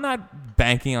 I'm not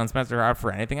banking on Spencer Howard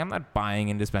for anything. I'm not buying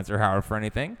into Spencer Howard for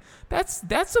anything.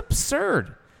 That's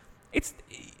absurd.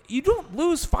 You don't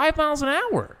lose 5 miles an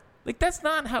hour. Like, that's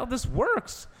not how this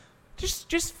works.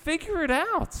 Just figure it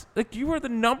out. Like, you are the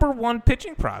number one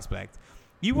pitching prospect.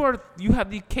 You have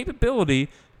the capability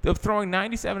of throwing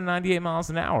 97, 98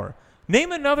 miles an hour.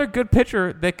 Name another good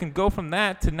pitcher that can go from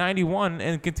that to 91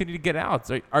 and continue to get outs.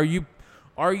 Are you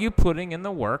putting in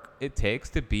the work it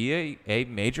takes to be a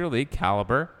major league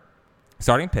caliber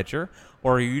starting pitcher,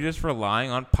 or are you just relying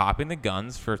on popping the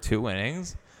guns for 2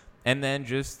 innings and then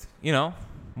just,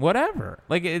 whatever?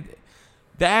 Like,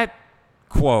 that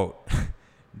quote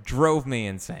drove me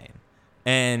insane.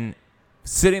 And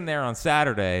sitting there on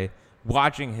Saturday,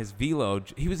 watching his velo,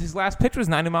 his last pitch was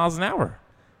 90 miles an hour.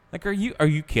 Like, are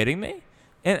you kidding me?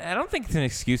 And I don't think it's an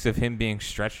excuse of him being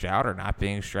stretched out or not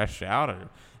being stretched out or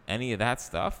any of that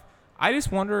stuff. I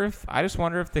just wonder if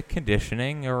the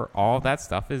conditioning or all of that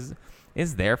stuff is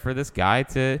there for this guy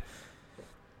to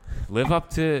live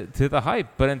up to the hype.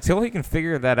 But until he can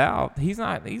figure that out, he's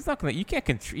not gonna. You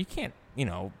can't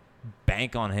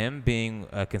bank on him being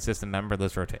a consistent member of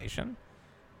this rotation.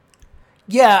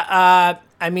 Yeah,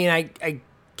 I mean, I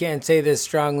can't say this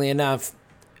strongly enough.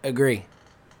 Agree.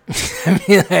 I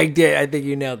mean, I think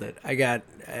you nailed it.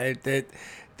 The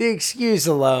excuse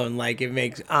alone, like, it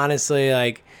makes, honestly,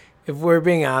 like, if we're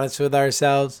being honest with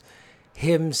ourselves,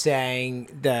 him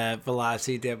saying the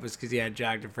velocity dip was because he had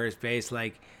jogged to first base,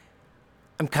 like,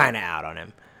 I'm kind of out on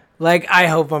him. Like, I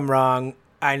hope I'm wrong.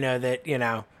 I know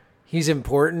that, he's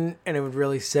important, and it would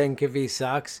really stink if he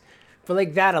sucks. But,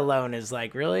 like, that alone is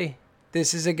like, really?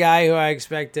 This is a guy who I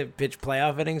expect to pitch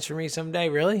playoff innings for me someday?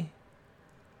 Really?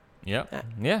 Yep.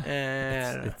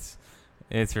 Yeah.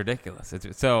 It's ridiculous.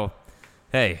 So,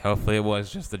 hey, hopefully it was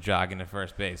just a jogging to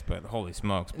first base, but holy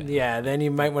smokes, man. Yeah, then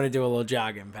you might want to do a little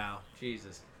jogging, pal.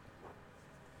 Jesus.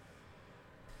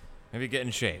 Maybe get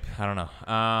in shape. I don't know.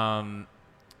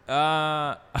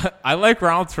 I like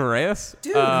Ronald Torreyes.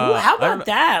 Dude, how about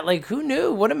that? Like, who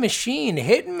knew? What a machine.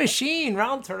 Hitting machine,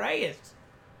 Ronald Torreyes.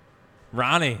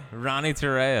 Ronnie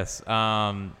Torreyes.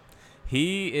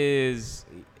 He is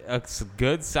a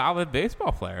good, solid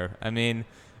baseball player. I mean,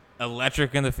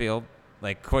 electric in the field,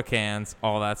 like quick hands,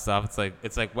 all that stuff.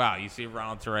 It's like wow, you see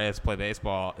Ronald Torreyes play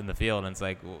baseball in the field, and it's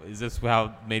like, is this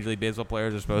how Major League Baseball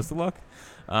players are supposed to look?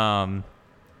 And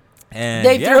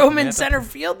they threw him in center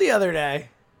field the other day.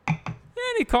 Yeah,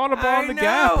 and he caught a ball in the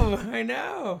gap. I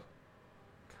know.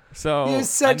 So he was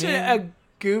such a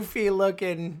goofy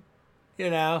looking.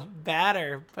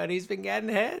 batter, but he's been getting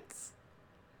hits.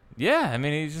 Yeah, I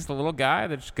mean, he's just a little guy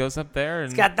that just goes up there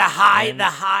and he's got the high,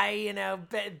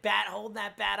 bat holding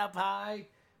that bat up high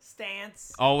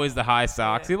stance. Always the high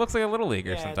socks. Yeah. He looks like a little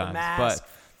leaguer sometimes. The mask,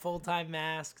 full-time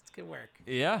mask. It's good work.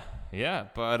 Yeah,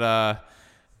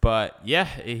 but yeah,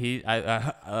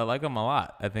 I like him a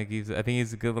lot. I think he's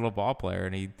a good little ball player,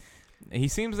 and he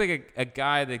seems like a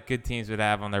guy that good teams would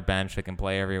have on their bench that can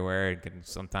play everywhere and can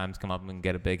sometimes come up and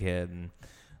get a big hit. And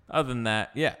other than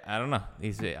that, yeah, I don't know.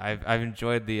 I've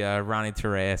enjoyed the Ronnie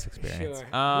Torreyes experience. Sure.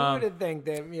 Who would have think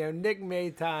that Nick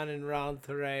Maton and Ron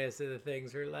Torreyes are the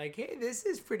things who are like, hey, this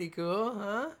is pretty cool,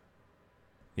 huh?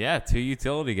 Yeah, 2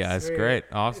 utility guys. Sweet. Great,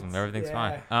 awesome, everything's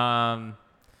fine.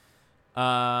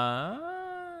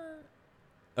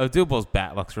 Odubel's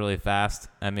bat looks really fast.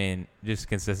 I mean, just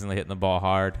consistently hitting the ball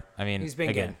hard. I mean, he's been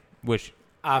again, good. Wish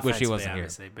he wasn't here.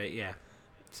 But yeah,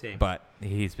 same. But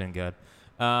he's been good.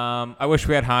 I wish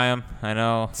we had Chaim. I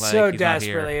know, so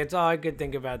desperately. It's all I could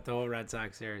think about the whole Red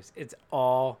Sox series. It's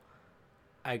all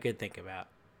I could think about.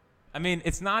 I mean,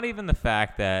 it's not even the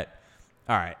fact that.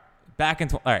 All right,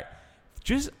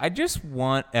 I just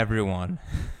want everyone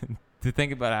to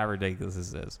think about how ridiculous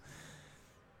this is.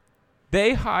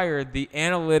 They hired the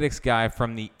analytics guy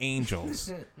from the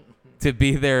Angels to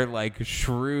be their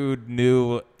shrewd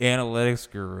new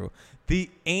analytics guru. The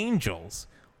Angels.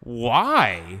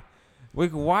 Why?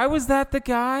 Why was that the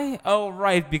guy? Oh,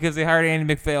 right, because they hired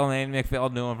Andy McPhail, and Andy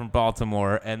McPhail knew him from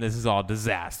Baltimore, and this is all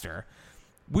disaster.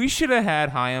 We should have had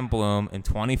Chaim Bloom in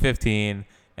 2015,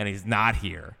 and he's not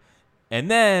here.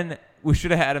 And then we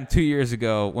should have had him 2 years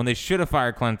ago when they should have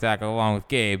fired Klentak along with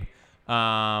Gabe.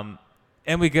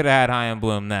 And we could have had Chaim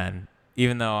Bloom then,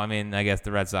 even though, I mean, I guess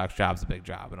the Red Sox job's a big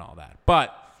job and all that.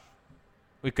 But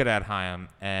we could have had Chaim,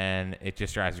 and it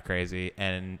just drives you crazy.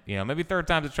 And, maybe third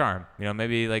time's a charm.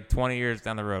 Maybe 20 years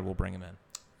down the road we'll bring him in.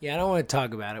 Yeah, I don't want to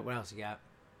talk about it. What else you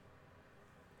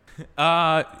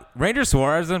got? Ranger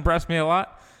Suarez impressed me a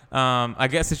lot. I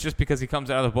guess it's just because he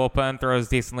comes out of the bullpen, throws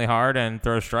decently hard, and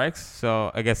throws strikes. So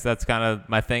I guess that's kind of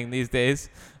my thing these days.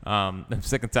 I'm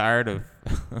sick and tired of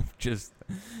just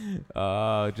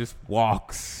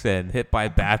walks and hit by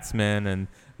batsmen, and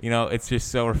it's just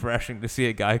so refreshing to see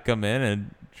a guy come in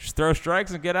and just throw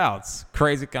strikes and get outs.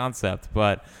 Crazy concept,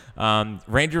 but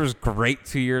Ranger was great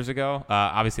 2 years ago.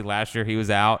 Obviously, last year he was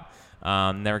out,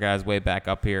 never got his way back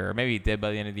up here, or maybe he did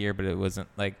by the end of the year, but it wasn't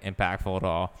impactful at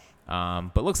all.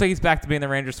 But looks like he's back to being the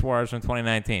Ranger Suarez from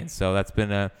 2019, so that's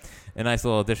been a nice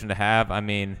little addition to have. I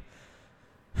mean,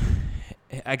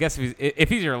 I guess if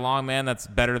he's your long man, that's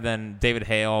better than David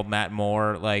Hale, Matt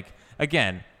Moore.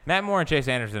 Again, Matt Moore and Chase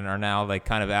Anderson are now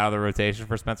kind of out of the rotation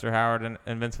for Spencer Howard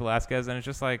and Vince Velasquez, and it's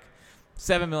just $7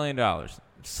 million.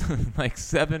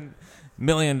 $7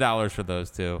 million for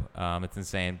those two. It's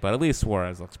insane, but at least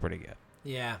Suarez looks pretty good.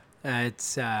 Yeah,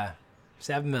 it's $7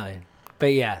 million,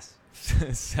 but yes.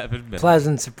 7 million.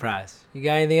 Pleasant surprise. You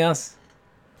got anything else?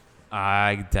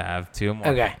 I have 2 more.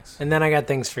 Okay, things. And then I got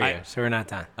things for you, so we're not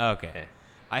done. Okay.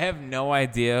 I have no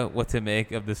idea what to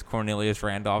make of this Cornelius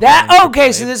Randolph.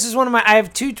 Okay, so this is one of my. I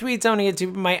have 2 tweets I want to get to.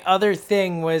 My other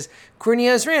thing was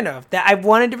Cornelius Randolph. That I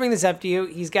wanted to bring this up to you.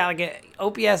 He's got an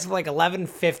OPS of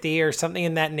 1150 or something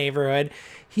in that neighborhood.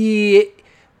 He's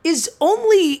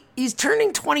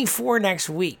turning 24 next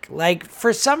week.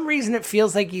 For some reason, it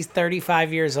feels like he's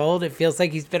 35 years old. It feels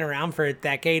like he's been around for a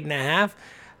decade and a half.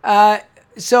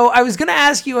 So I was going to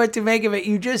ask you what to make of it.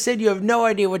 You just said you have no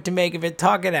idea what to make of it.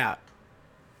 Talk it out.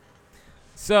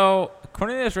 So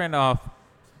Cornelius Randolph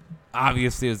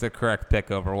obviously was the correct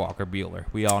pick over Walker Buehler.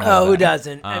 We all know that. Who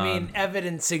doesn't? I mean,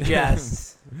 evidence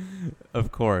suggests.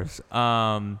 Of course.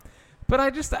 But I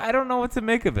don't know what to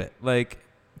make of it.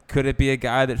 Could it be a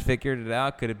guy that figured it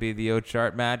out? Could it be the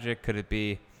O-chart magic? Could it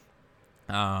be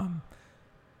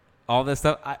all this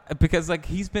stuff? Because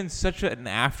he's been such an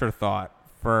afterthought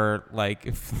for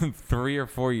 3 or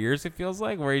 4 years, it feels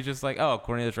like, where he's just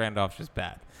Cornelius Randolph's just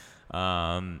bad.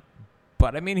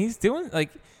 But I mean, he's doing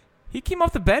he came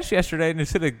off the bench yesterday and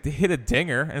just hit a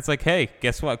dinger, and it's hey,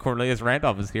 guess what? Cornelius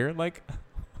Randolph is here.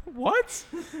 What?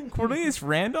 Cornelius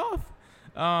Randolph?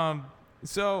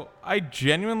 So I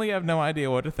genuinely have no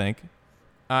idea what to think.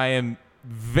 I am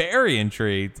very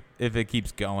intrigued if it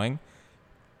keeps going.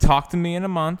 Talk to me in a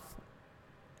month,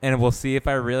 and we'll see if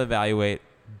I reevaluate.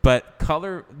 But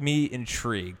color me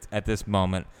intrigued at this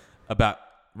moment about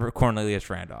Cornelius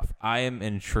Randolph. I am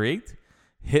intrigued.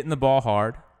 Hitting the ball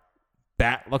hard.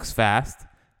 Bat looks fast.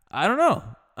 I don't know.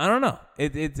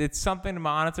 It's something to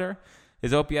monitor.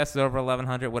 His OPS is over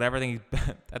 1,100. Whatever.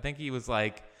 I think he was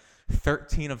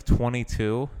 13 of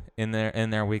 22 in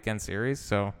their weekend series.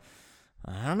 So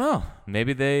I don't know.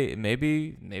 Maybe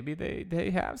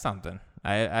they have something.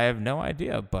 I have no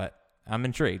idea, but I'm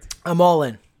intrigued. I'm all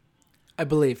in. I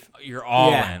believe. You're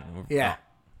all in. Yeah.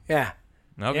 Yeah.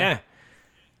 Okay. Yeah.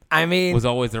 I mean, was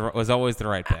always the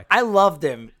right pick. I loved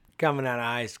him coming out of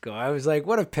high school. I was like,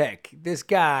 what a pick. This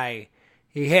guy,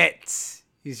 he hits.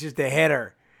 He's just a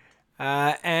hitter.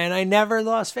 And I never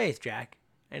lost faith, Jack.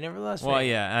 I never lost faith. Well,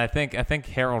 yeah, I think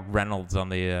Harold Reynolds on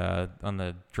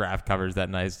the draft covers that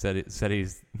night said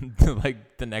he's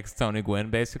like the next Tony Gwynn,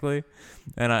 basically,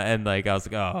 and I was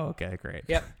like, oh, okay, great.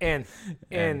 Yep, and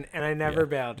I never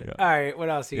bailed. Yeah. All right, what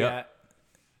else you got?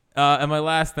 And my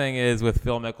last thing is with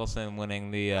Phil Mickelson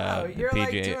winning the you're PGA.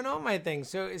 like doing all my things.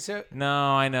 So no,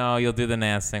 I know you'll do the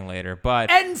Nance thing later,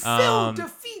 but and Phil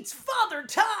defeats Father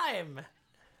Time.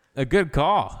 A good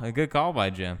call by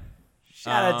Jim.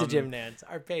 Shout out to Jim Nance,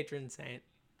 our patron saint.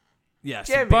 Yes,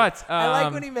 Jimmy, but I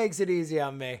like when he makes it easy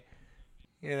on me.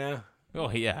 You know.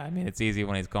 Well, yeah, I mean it's easy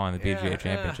when he's calling the PGA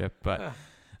Championship, but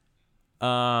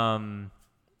I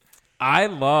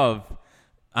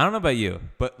don't know about you,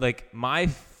 but like my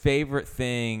favorite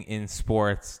thing in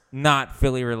sports, not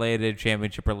Philly related,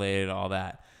 championship related, all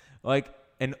that, like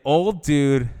an old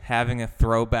dude having a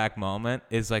throwback moment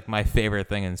is like my favorite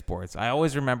thing in sports. I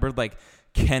always remembered like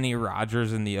Kenny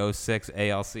Rogers in the 06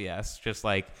 ALCS, just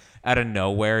like out of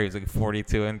nowhere. He was like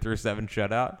 42 and threw 7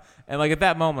 shutout. And like at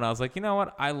that moment, I was like, you know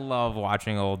what? I love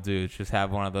watching old dudes just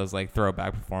have one of those like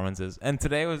throwback performances. And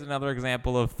today was another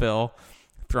example of Phil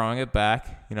throwing it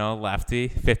back, lefty,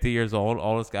 50 years old,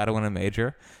 oldest guy to win a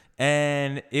major.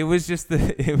 And it was just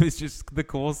the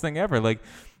coolest thing ever. Like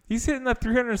he's hitting that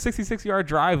 366-yard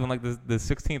drive on like the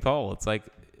 16th hole. It's like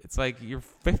you're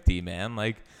 50, man.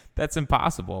 Like that's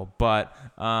impossible. But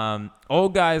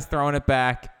old guys throwing it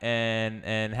back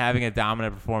and having a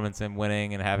dominant performance and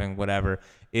winning and having whatever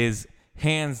is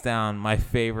hands down my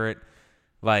favorite,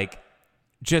 like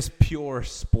just pure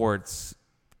sports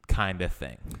kind of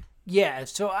thing. Yeah,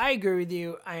 so I agree with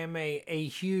you. I am a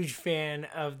huge fan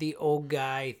of the old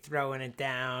guy throwing it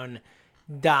down,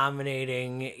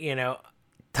 dominating,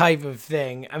 type of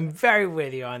thing. I'm very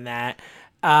with you on that.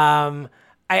 I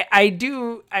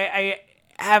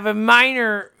have a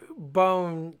minor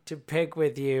bone to pick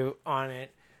with you on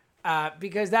it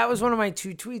because that was one of my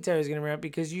 2 tweets I was going to bring up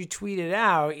because you tweeted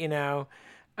out,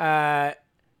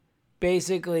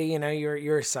 basically,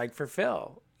 you're psyched for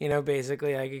Phil.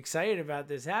 Basically like excited about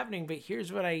this happening. But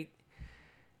here's what I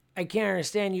can't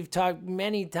understand. You've talked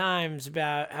many times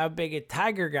about how big a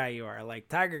Tiger guy you are. Like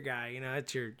Tiger guy,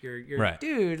 that's your right.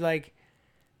 Dude. Like,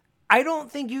 I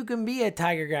don't think you can be a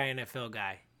Tiger guy and a Phil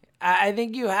guy. I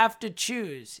think you have to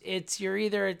choose. You're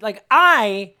either like,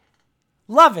 I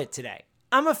love it today.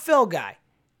 I'm a Phil guy.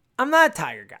 I'm not a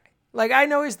Tiger guy. Like, I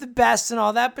know he's the best and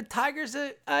all that, but Tiger's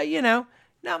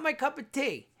not my cup of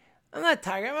tea. I'm not a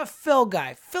Tiger. I'm a Phil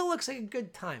guy. Phil looks like a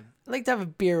good time. I like to have a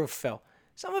beer with Phil.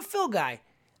 So I'm a Phil guy.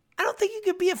 I don't think you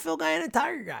could be a Phil guy and a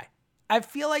Tiger guy. I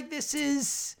feel like this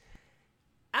is,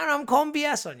 I don't know, I'm calling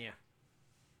BS on you.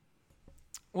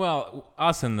 Well,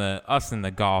 us in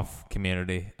the golf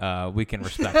community, we can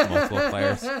respect multiple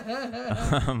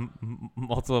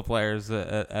players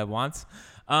at once.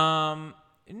 No,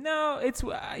 it's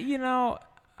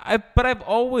but I've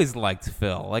always liked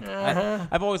Phil. Like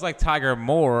I've always liked Tiger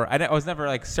more. I was never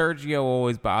like Sergio.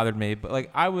 Always bothered me, but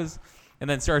like I was. And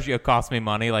then Sergio cost me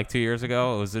money like 2 years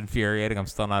ago. It was infuriating. I'm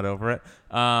still not over it.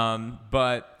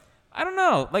 But I don't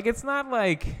know. Like it's not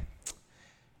like,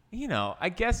 I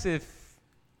guess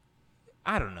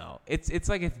I don't know. It's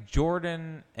like if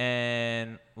Jordan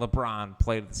and LeBron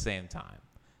played at the same time,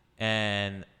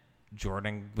 and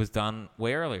Jordan was done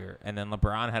way earlier, and then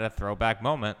LeBron had a throwback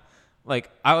moment.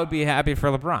 Like I would be happy for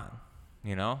LeBron.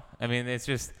 I mean, it's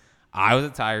just I was a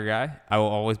Tiger guy. I will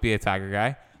always be a Tiger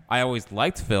guy. I always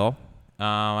liked Phil.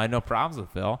 I had no problems with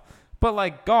Phil. But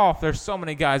like golf, there's so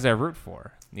many guys I root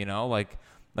for.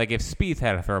 Like if Spieth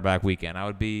had a throwback weekend, I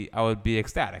would be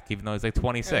ecstatic, even though he's like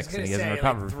 26 and he hasn't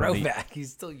recovered from throwback.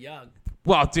 He's still young.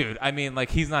 Well, dude, I mean,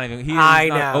 like he's not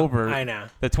over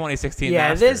the 2016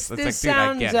 Masters. This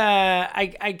sounds.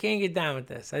 I can't get down with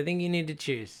this. I think you need to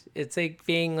choose. It's like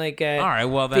being like a. All right,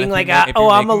 well then. Being like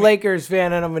I'm a Lakers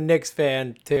fan and I'm a Knicks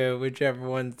fan too. Whichever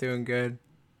one's doing good.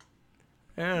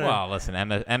 Well, listen,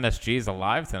 MSG is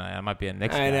alive tonight. I might be a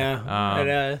Knicks guy. I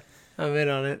know. I'm in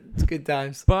on it. It's good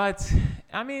times. But,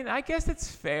 I mean, I guess it's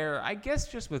fair. I guess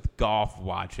just with golf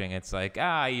watching, it's like,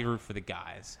 you root for the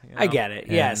guys. I get it.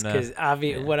 And, yes, because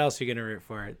what else are you going to root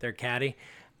for? Their caddy?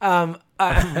 I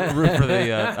root for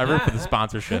the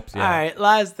sponsorships, yeah. All right,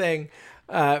 last thing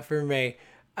for me.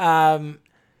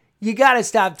 You got to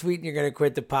stop tweeting you're going to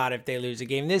quit the pod if they lose a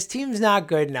game. This team's not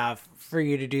good enough for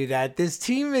you to do that. This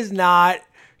team is not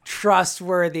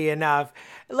trustworthy enough.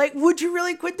 Like, would you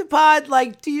really quit the pod?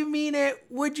 Like, do you mean it?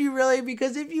 Would you really?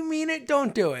 Because if you mean it,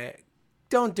 don't do it.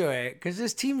 Don't do it. Because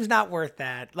this team's not worth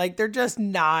that. Like, they're just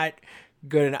not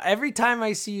good enough. Every time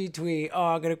I see you tweet, oh,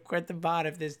 I'm going to quit the pod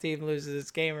if this team loses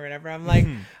this game or whatever, I'm like,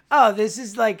 oh, this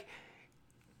is like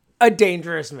a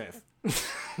dangerous move.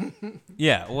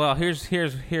 Yeah, well, here's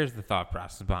the thought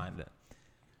process behind it.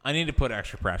 I need to put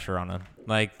extra pressure on him.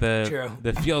 Like,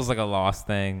 the feels like a loss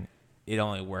thing, it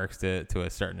only works to a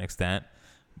certain extent.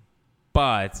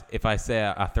 But if I say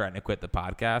I threaten to quit the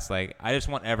podcast, like, I just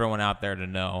want everyone out there to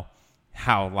know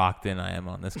how locked in I am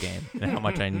on this game and how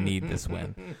much I need this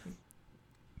win.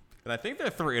 And I think they're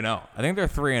 3-0. I think they're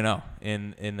 3-0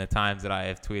 in the times that I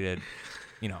have tweeted,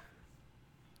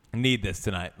 need this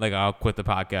tonight. Like, I'll quit the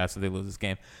podcast if they lose this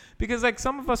game. Because, like,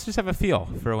 some of us just have a feel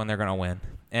for when they're going to win.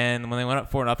 And when they went up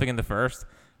 4-0 in the first,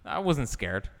 I wasn't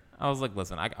scared. I was like,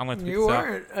 listen, I'm going to tweet this out. You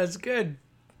weren't. That's good.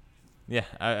 Yeah,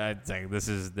 I'd say this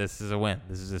is a win.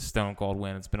 This is a stone cold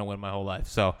win. It's been a win my whole life.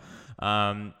 So,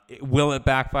 will it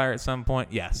backfire at some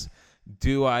point? Yes.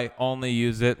 Do I only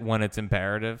use it when it's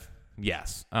imperative?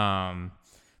 Yes.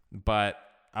 But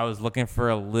I was looking for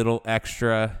a little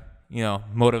extra,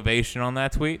 motivation on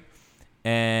that tweet,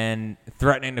 and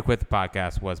threatening to quit the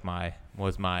podcast was my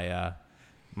move.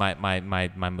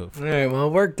 All right, well,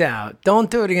 it worked out.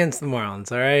 Don't do it against the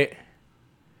Marlins, all right?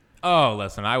 Oh,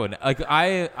 listen, I wouldn't. Like,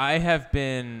 I'm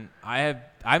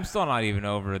still not even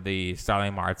over the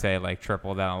Starling Marte like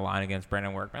triple down the line against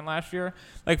Brandon Workman last year.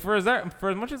 Like, for as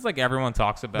much as like everyone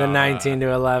talks about the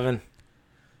 19-11.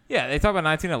 Yeah, they talk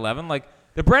about 19-11. Like,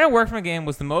 the Brandon Workman game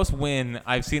was the most win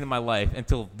I've seen in my life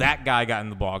until that guy got in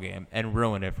the ball game and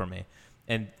ruined it for me.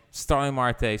 And Starling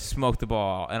Marte smoked the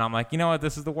ball, and I'm like, you know what?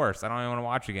 This is the worst. I don't even want to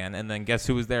watch again. And then guess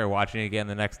who was there watching it again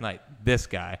the next night? This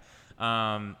guy.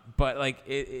 But like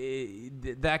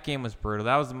that game was brutal.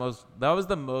 That was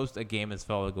the most a game has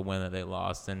felt like a win that they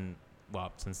lost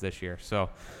since this year. So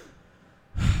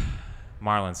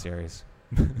Marlins series.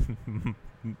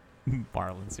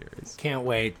 Marlins series. Can't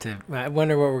wait I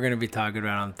wonder what we're going to be talking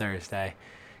about on Thursday.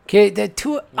 Okay,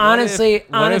 honestly,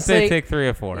 what if they take 3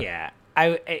 or 4? Yeah.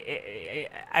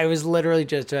 I was literally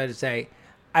just trying to say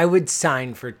I would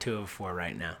sign for 2 of 4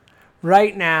 right now.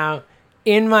 Right now,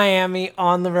 in Miami,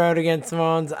 on the road against the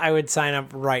Marlins, I would sign up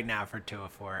right now for 2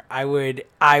 of 4. I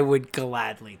would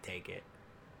gladly take it.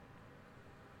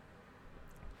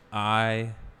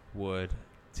 I would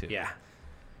too. Yeah.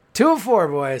 2 of 4,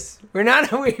 boys. We're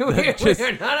not we're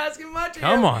not asking much of you.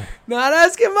 Come on. Not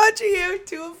asking much of you.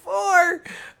 2 of 4.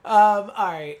 All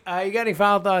right. You got any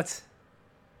final thoughts?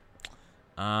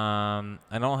 I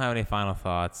don't have any final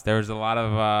thoughts. There was a lot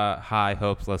of High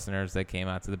Hopes listeners that came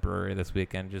out to the brewery this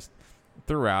weekend just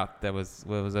throughout. It was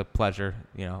a pleasure,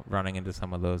 running into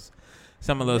some of those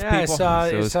people. I saw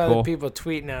cool. the people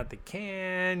tweeting out the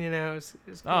can, it was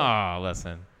cool. Oh,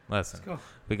 listen. Cool.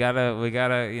 We gotta,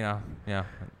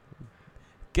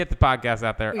 get the podcast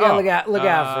out there. We gotta look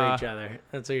out for each other.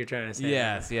 That's what you're trying to say.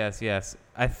 Yes.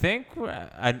 I think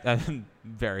I'm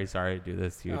very sorry to do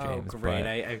this to you, James. Oh, great.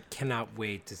 I cannot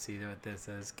wait to see what this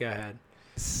is. Go ahead.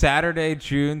 Saturday,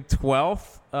 June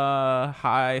 12th,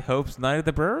 High Hopes Night at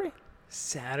the Brewery?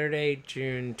 Saturday,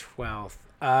 June 12th.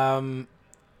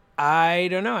 I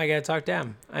don't know. I gotta talk to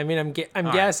him. I mean, I'm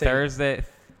guessing.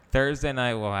 Thursday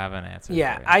night we'll have an answer.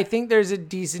 Yeah, for you. I think there's a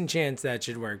decent chance that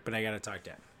should work, but I gotta talk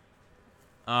to him.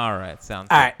 All right, sounds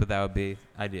All good. right. But that would be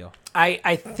ideal.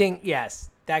 I think, yes,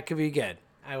 that could be good.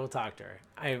 I will talk to her.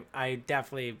 I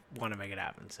definitely want to make it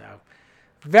happen. So,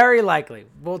 very likely.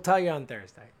 We'll tell you on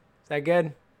Thursday. Is that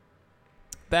good?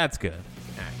 That's good.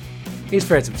 All right. He's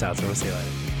Fritz himself, so we'll see you later.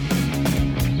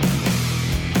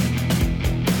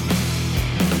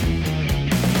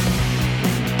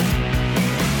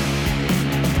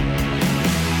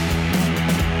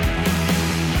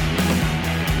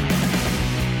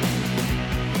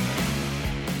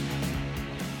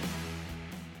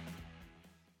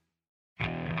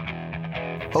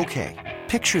 Okay,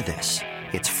 picture this.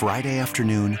 It's Friday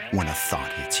afternoon when a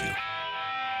thought hits you.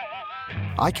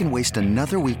 I can waste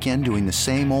another weekend doing the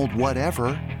same old whatever,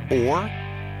 or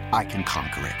I can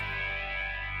conquer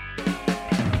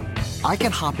it. I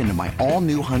can hop into my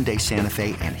all-new Hyundai Santa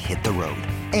Fe and hit the road.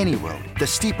 Any road. The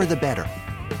steeper, the better.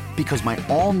 Because my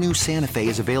all-new Santa Fe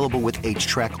is available with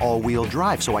H-Track all-wheel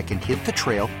drive, so I can hit the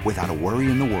trail without a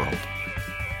worry in the world.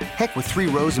 Heck, with 3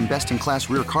 rows and best-in-class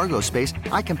rear cargo space,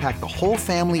 I can pack the whole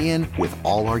family in with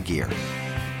all our gear.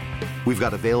 We've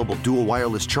got available dual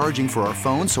wireless charging for our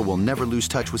phones, so we'll never lose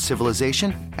touch with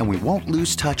civilization, and we won't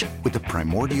lose touch with the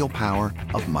primordial power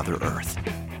of Mother Earth.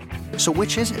 So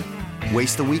which is it?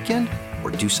 Waste the weekend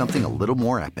or do something a little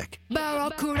more epic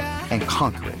and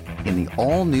conquer it in the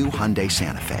all-new Hyundai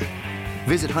Santa Fe.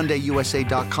 Visit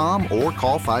HyundaiUSA.com or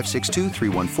call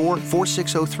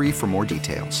 562-314-4603 for more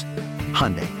details.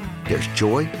 Hyundai, there's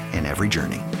joy in every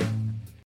journey.